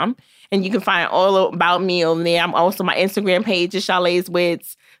word.com. And you can find all about me on there. I'm also, my Instagram page is Chalet's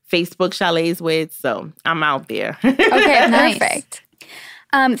Wits, Facebook Chalet's Wits. So I'm out there. Okay, perfect.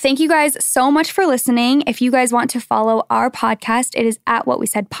 Thank you guys so much for listening. If you guys want to follow our podcast, it is at What We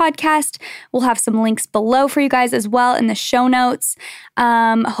Said Podcast. We'll have some links below for you guys as well in the show notes.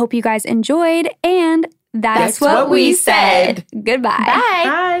 Hope you guys enjoyed. And that's what we said. Goodbye.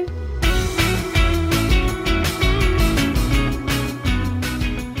 Bye. Bye.